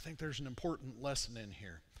 I think there's an important lesson in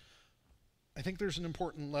here. I think there's an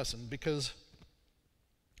important lesson because,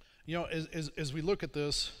 as we look at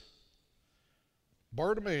this,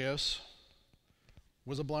 Bartimaeus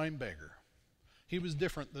was a blind beggar. He was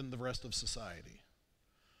different than the rest of society.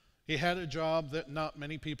 He had a job that not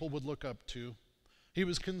many people would look up to. He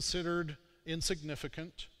was considered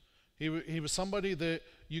insignificant. He was somebody that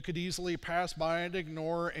you could easily pass by and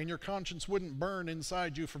ignore, and your conscience wouldn't burn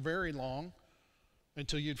inside you for very long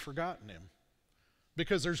until you'd forgotten him.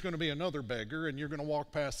 Because there's going to be another beggar, and you're going to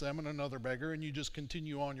walk past them and another beggar, and you just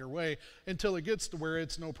continue on your way until it gets to where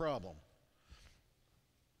it's no problem.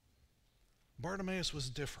 Bartimaeus was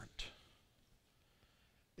different.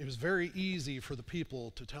 it was very easy for the people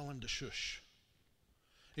to tell him to shush.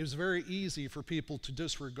 It was very easy for people to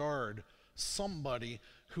disregard somebody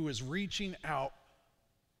who is reaching out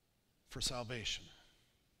for salvation.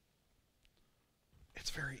 It's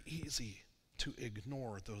very easy to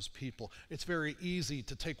ignore those people. It's very easy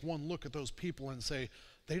to take one look at those people and say,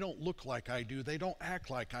 they don't look like I do, they don't act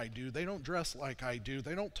like I do, they don't dress like I do,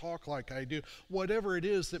 they don't talk like I do, whatever it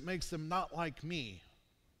is that makes them not like me.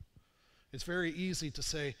 It's very easy to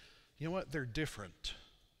say, you know what, they're different.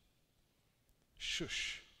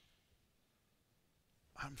 Shush.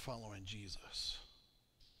 I'm following Jesus.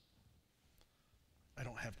 I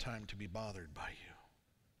don't have time to be bothered by you.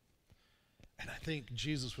 And I think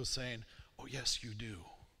Jesus was saying, oh yes, you do.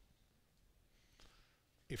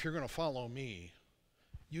 If you're going to follow me,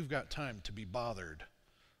 you've got time to be bothered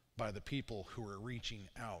by the people who are reaching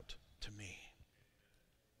out to me.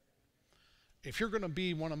 If you're going to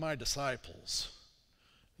be one of my disciples,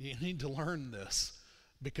 you need to learn this,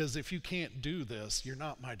 because if you can't do this, you're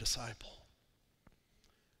not my disciple.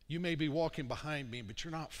 You may be walking behind me, but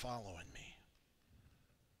you're not following me.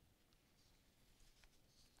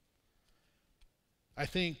 I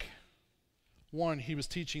think, one, he was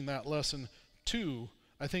teaching that lesson. Two,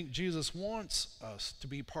 I think Jesus wants us to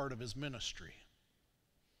be part of his ministry.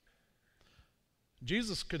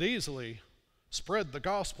 Jesus could easily spread the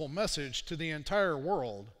gospel message to the entire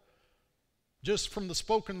world. Just from the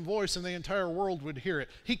spoken voice, and the entire world would hear it.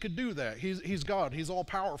 He could do that. He's God. He's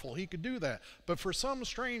all-powerful. He could do that. But for some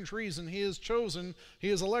strange reason, he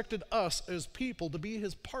has elected us as people to be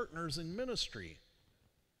his partners in ministry.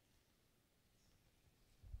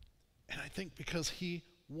 And I think because he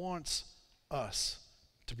wants us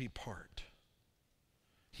to be part.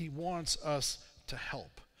 He wants us to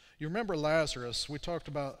help. You remember Lazarus? We talked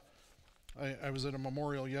about, I was at a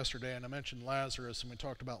memorial yesterday and I mentioned Lazarus, and we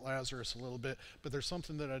talked about Lazarus a little bit, but there's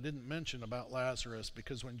something that I didn't mention about Lazarus,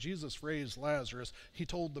 because when Jesus raised Lazarus, he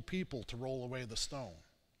told the people to roll away the stone.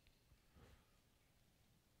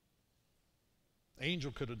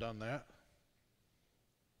 Angel could have done that.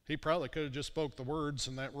 He probably could have just spoke the words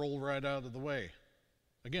and that rolled right out of the way.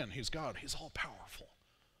 Again, he's God. He's all powerful.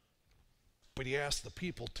 But he asked the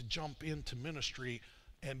people to jump into ministry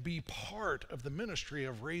and be part of the ministry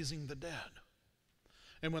of raising the dead.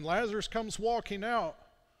 And when Lazarus comes walking out,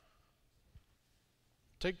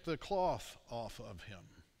 take the cloth off of him.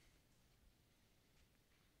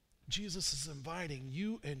 Jesus is inviting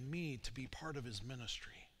you and me to be part of his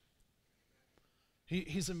ministry.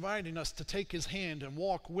 He's inviting us to take his hand and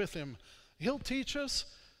walk with him. He'll teach us.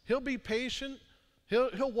 He'll be patient.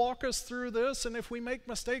 He'll walk us through this, and if we make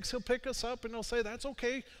mistakes, he'll pick us up and he'll say, that's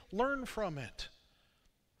okay, learn from it.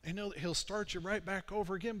 And he'll start you right back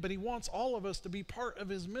over again, but he wants all of us to be part of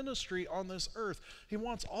his ministry on this earth. He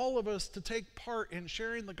wants all of us to take part in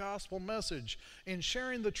sharing the gospel message and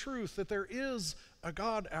sharing the truth that there is a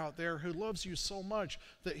God out there who loves you so much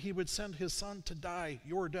that he would send his son to die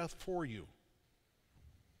your death for you.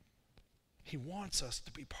 He wants us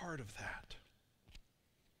to be part of that.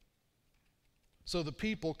 So the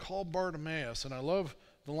people called Bartimaeus, and I love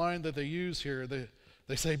the line that they use here.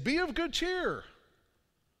 They say, be of good cheer.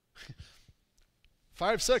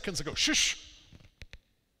 5 seconds ago, shush.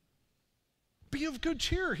 Be of good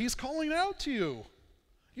cheer. He's calling out to you.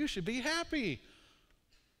 You should be happy.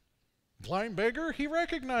 Blind beggar, he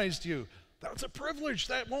recognized you. That's a privilege.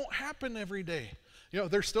 That won't happen every day. You know,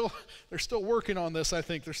 they're still working on this, I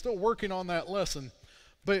think. They're still working on that lesson.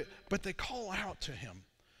 But they call out to him.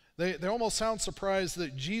 They almost sound surprised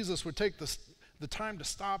that Jesus would take the time to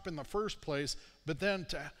stop in the first place, but then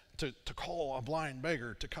to call a blind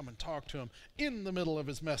beggar to come and talk to him in the middle of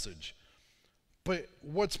his message. But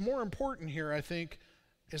what's more important here, I think,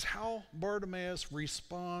 is how Bartimaeus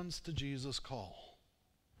responds to Jesus' call.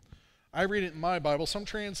 I read it in my Bible. Some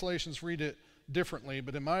translations read it differently,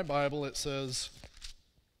 but in my Bible it says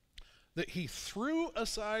that he threw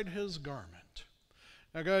aside his garment.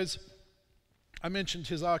 Now, guys, I mentioned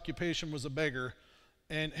his occupation was a beggar,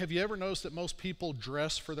 and have you ever noticed that most people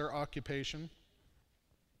dress for their occupation?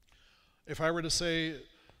 If I were to say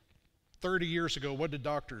 30 years ago, what did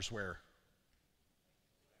doctors wear?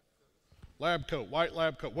 Lab coat, white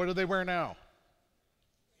lab coat. What do they wear now?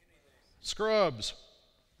 Scrubs.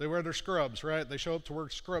 They wear their scrubs, right? They show up to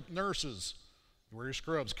work. Scrub nurses, wear your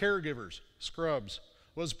scrubs. Caregivers, scrubs.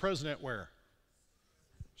 What does the president wear?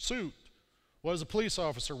 Suit. What does a police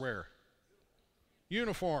officer wear?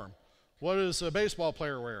 Uniform. What does a baseball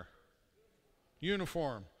player wear?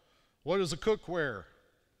 Uniform. What does a cook wear?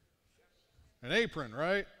 An apron,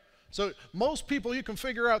 right? So most people, you can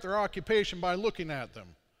figure out their occupation by looking at them.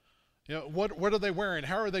 You know, what are they wearing?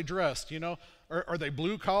 How are they dressed? You know, are they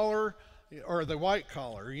blue collar or are they white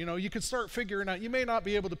collar? You know, you can start figuring out. You may not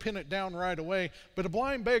be able to pin it down right away, but a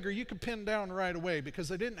blind beggar you could pin down right away because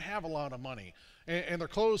they didn't have a lot of money. And their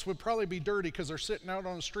clothes would probably be dirty because they're sitting out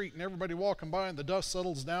on the street and everybody walking by and the dust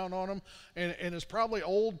settles down on them. And it's probably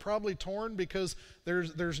old, probably torn because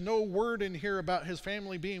there's no word in here about his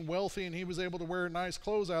family being wealthy and he was able to wear nice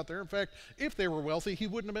clothes out there. In fact, if they were wealthy, he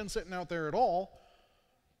wouldn't have been sitting out there at all.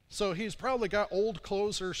 So he's probably got old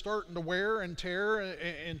clothes that are starting to wear and tear,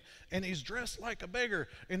 and he's dressed like a beggar.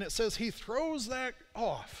 And it says he throws that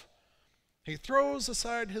off. He throws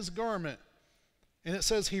aside his garment. And it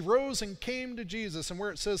says he rose and came to Jesus. And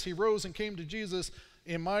where it says he rose and came to Jesus,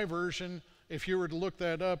 in my version, if you were to look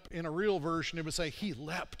that up in a real version, it would say he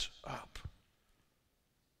leapt up.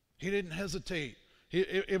 He didn't hesitate.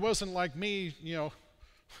 It wasn't like me, you know.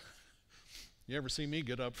 You ever see me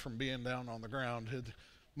get up from being down on the ground? It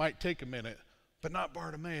might take a minute, but not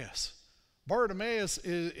Bartimaeus. Bartimaeus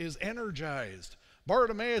is energized.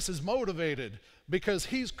 Bartimaeus is motivated because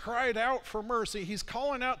he's cried out for mercy. He's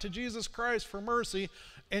calling out to Jesus Christ for mercy,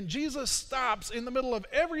 and Jesus stops in the middle of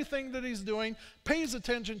everything that he's doing, pays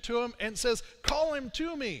attention to him, and says, "Call him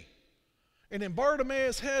to me." And in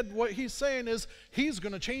Bartimaeus' head, what he's saying is, he's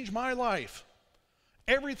going to change my life.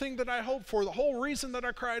 Everything that I hoped for, the whole reason that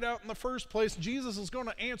I cried out in the first place, Jesus is going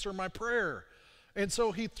to answer my prayer. And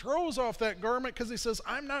so he throws off that garment because he says,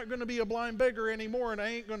 I'm not going to be a blind beggar anymore, and I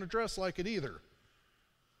ain't going to dress like it either.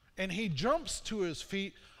 And he jumps to his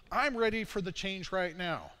feet. I'm ready for the change right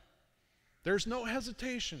now. There's no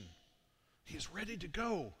hesitation. He's ready to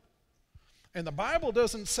go. And the Bible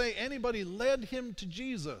doesn't say anybody led him to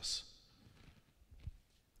Jesus.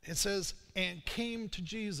 It says, and came to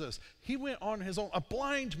Jesus. He went on his own. A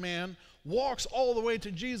blind man walks all the way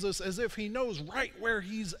to Jesus as if he knows right where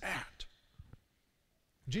he's at.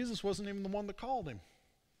 Jesus wasn't even the one that called him.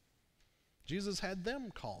 Jesus had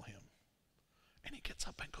them call him. And he gets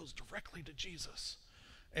up and goes directly to Jesus.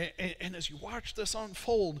 And as you watch this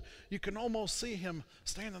unfold, you can almost see him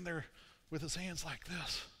standing there with his hands like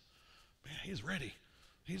this. Man, he's ready.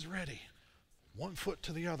 He's ready. One foot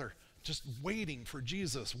to the other, just waiting for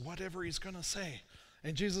Jesus, whatever he's going to say.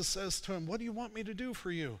 And Jesus says to him, what do you want me to do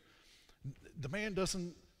for you? The man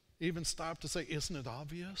doesn't even stop to say, isn't it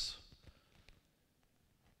obvious?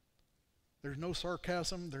 There's no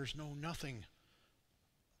sarcasm. There's no nothing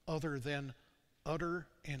other than utter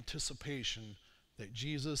anticipation that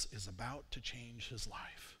Jesus is about to change his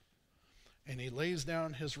life. And he lays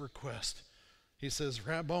down his request. He says,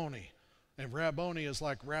 Rabboni. And Rabboni is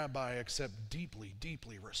like rabbi, except deeply,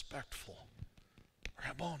 deeply respectful.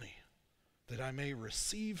 Rabboni, that I may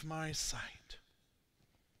receive my sight.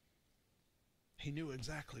 He knew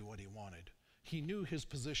exactly what he wanted. He knew his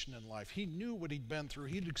position in life. He knew what he'd been through.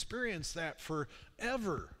 He'd experienced that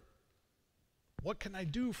forever. What can I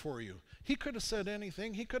do for you? He could have said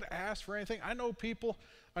anything. He could have asked for anything. I know people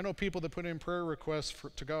that put in prayer requests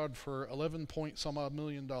to God for 11 point some odd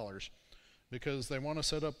 $million because they want to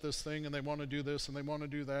set up this thing and they want to do this and they want to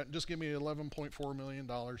do that. Just give me $11.4 million.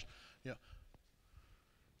 Yeah.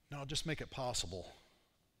 No, just make it possible.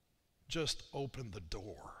 Just open the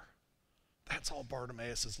door. That's all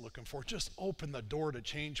Bartimaeus is looking for. Just open the door to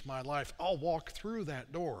change my life. I'll walk through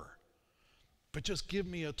that door. But just give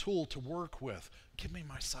me a tool to work with. Give me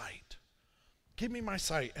my sight. Give me my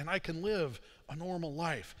sight, and I can live a normal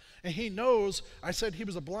life. And he knows, I said he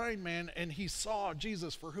was a blind man, and he saw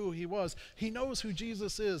Jesus for who he was. He knows who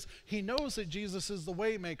Jesus is. He knows that Jesus is the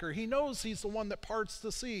way maker. He knows he's the one that parts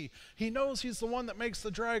the sea. He knows he's the one that makes the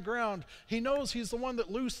dry ground. He knows he's the one that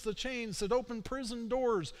loosed the chains, that opened prison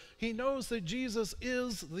doors. He knows that Jesus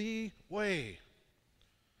is the way.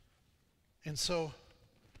 And so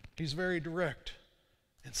he's very direct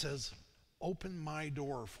and says, open my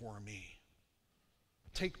door for me.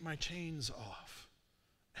 Take my chains off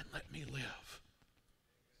and let me live.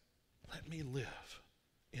 Let me live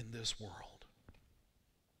in this world.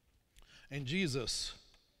 And Jesus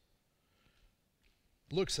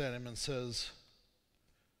looks at him and says,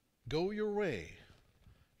 go your way.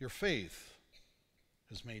 Your faith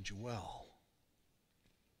has made you well.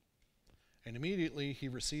 And immediately he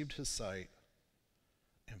received his sight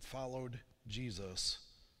and followed Jesus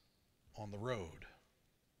on the road.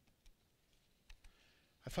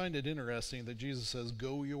 I find it interesting that Jesus says,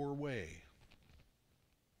 go your way.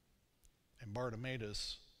 And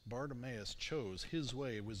Bartimaeus chose his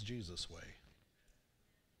way was Jesus' way.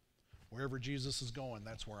 Wherever Jesus is going,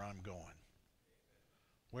 that's where I'm going.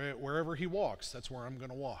 Wherever he walks, that's where I'm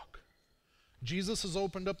going to walk. Jesus has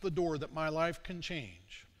opened up the door that my life can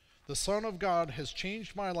change. The Son of God has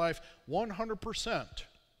changed my life 100%.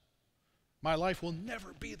 My life will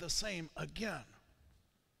never be the same again.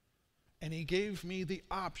 And he gave me the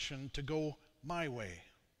option to go my way.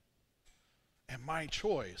 And my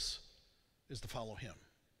choice is to follow him.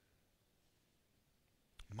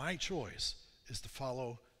 My choice is to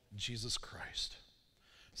follow Jesus Christ.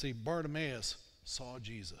 See, Bartimaeus saw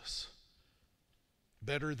Jesus.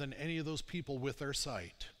 Better than any of those people with their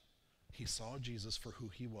sight, he saw Jesus for who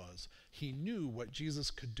he was. He knew what Jesus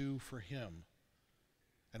could do for him.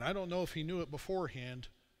 And I don't know if he knew it beforehand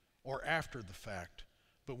or after the fact,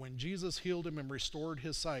 but when Jesus healed him and restored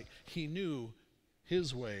his sight, he knew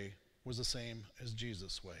his way was the same as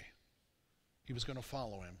Jesus' way. He was going to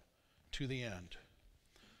follow him to the end.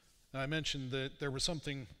 Now, I mentioned that there was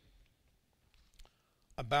something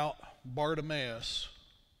about Bartimaeus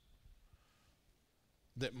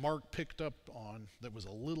that Mark picked up on that was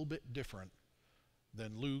a little bit different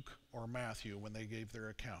than Luke or Matthew when they gave their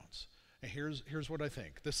accounts. And here's what I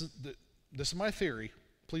think. This is my theory.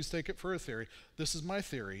 Please take it for a theory. This is my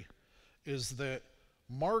theory, is that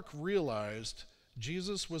Mark realized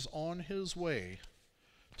Jesus was on his way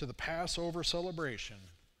to the Passover celebration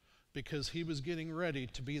because he was getting ready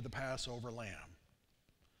to be the Passover lamb.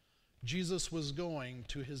 Jesus was going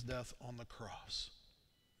to his death on the cross.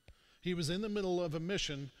 He was in the middle of a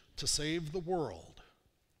mission to save the world.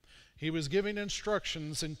 He was giving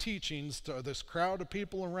instructions and teachings to this crowd of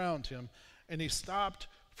people around him, and he stopped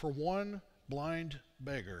for one blind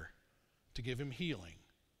beggar to give him healing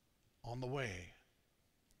on the way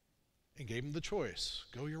and gave him the choice,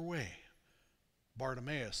 go your way.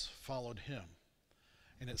 Bartimaeus followed him.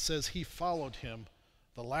 And it says he followed him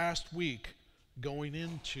the last week going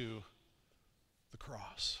into the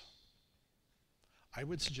cross. I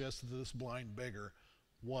would suggest that this blind beggar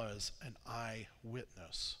was an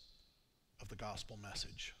eyewitness of the gospel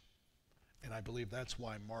message. And I believe that's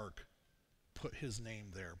why Mark put his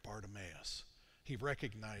name there, Bartimaeus. He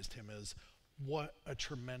recognized him as what a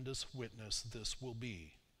tremendous witness this will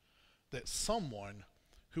be. That someone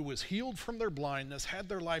who was healed from their blindness, had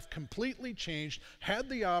their life completely changed, had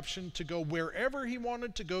the option to go wherever he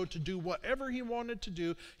wanted to go, to do whatever he wanted to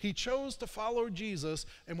do. He chose to follow Jesus,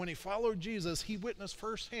 and when he followed Jesus, he witnessed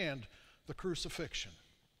firsthand the crucifixion.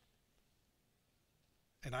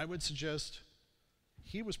 And I would suggest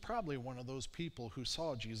he was probably one of those people who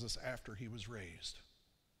saw Jesus after he was raised.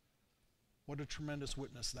 What a tremendous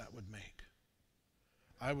witness that would make.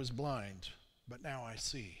 I was blind, but now I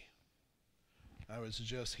see. I would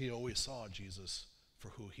suggest he always saw Jesus for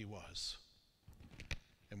who he was.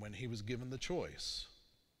 And when he was given the choice,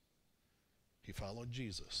 he followed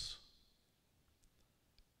Jesus.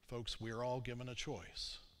 Folks, we are all given a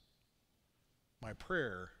choice. My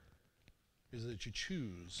prayer is that you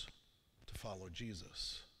choose to follow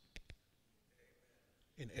Jesus.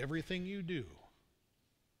 In everything you do,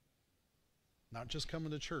 not just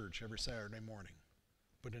coming to church every Saturday morning,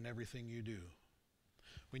 but in everything you do.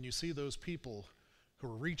 When you see those people who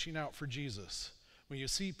are reaching out for Jesus, when you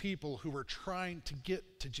see people who are trying to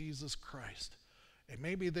get to Jesus Christ, and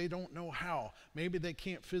maybe they don't know how, maybe they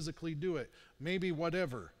can't physically do it, maybe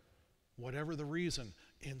whatever the reason,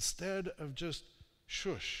 instead of just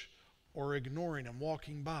shush or ignoring and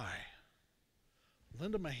walking by,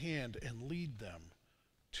 lend them a hand and lead them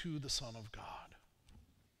to the Son of God.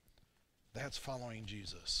 That's following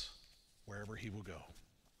Jesus wherever he will go.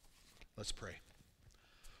 Let's pray.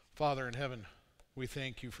 Father in heaven, we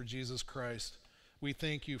thank you for Jesus Christ. We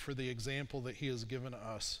thank you for the example that he has given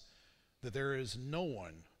us, that there is no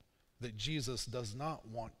one that Jesus does not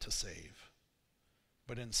want to save,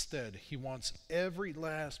 but instead he wants every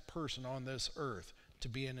last person on this earth to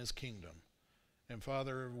be in his kingdom. And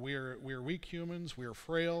Father, we are weak humans, we are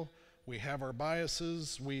frail, we have our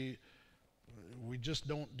biases, we just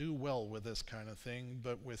don't do well with this kind of thing,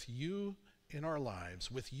 but with you in our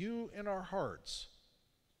lives, with you in our hearts,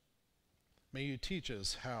 may you teach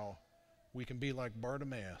us how we can be like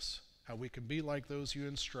Bartimaeus, how we can be like those you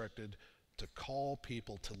instructed to call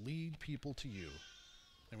people, to lead people to you.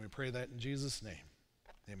 And we pray that in Jesus' name.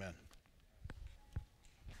 Amen.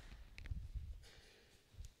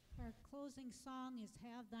 Our closing song is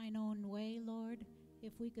Have Thine Own Way, Lord,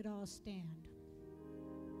 if we could all stand.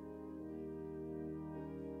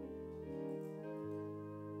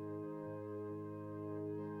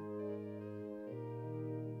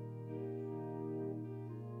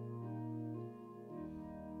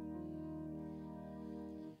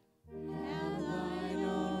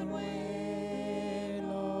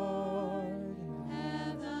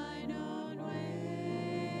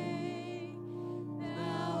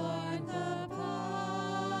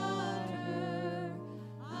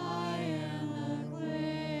 I am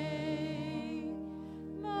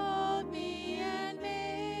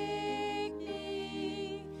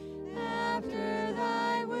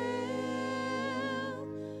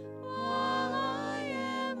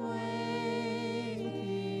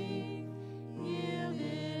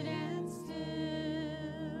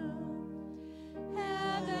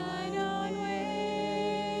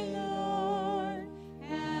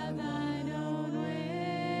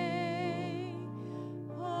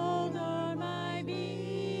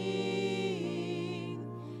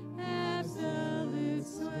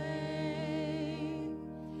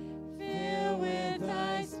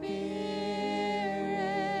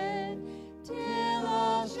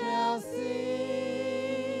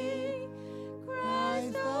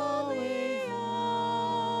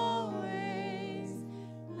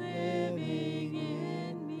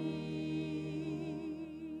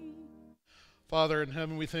Father in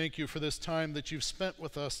heaven, we thank you for this time that you've spent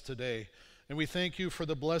with us today. And we thank you for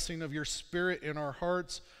the blessing of your Spirit in our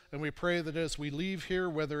hearts. And we pray that as we leave here,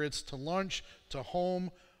 whether it's to lunch, to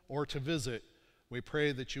home, or to visit, we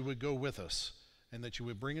pray that you would go with us and that you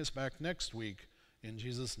would bring us back next week. In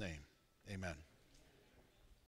Jesus' name, amen.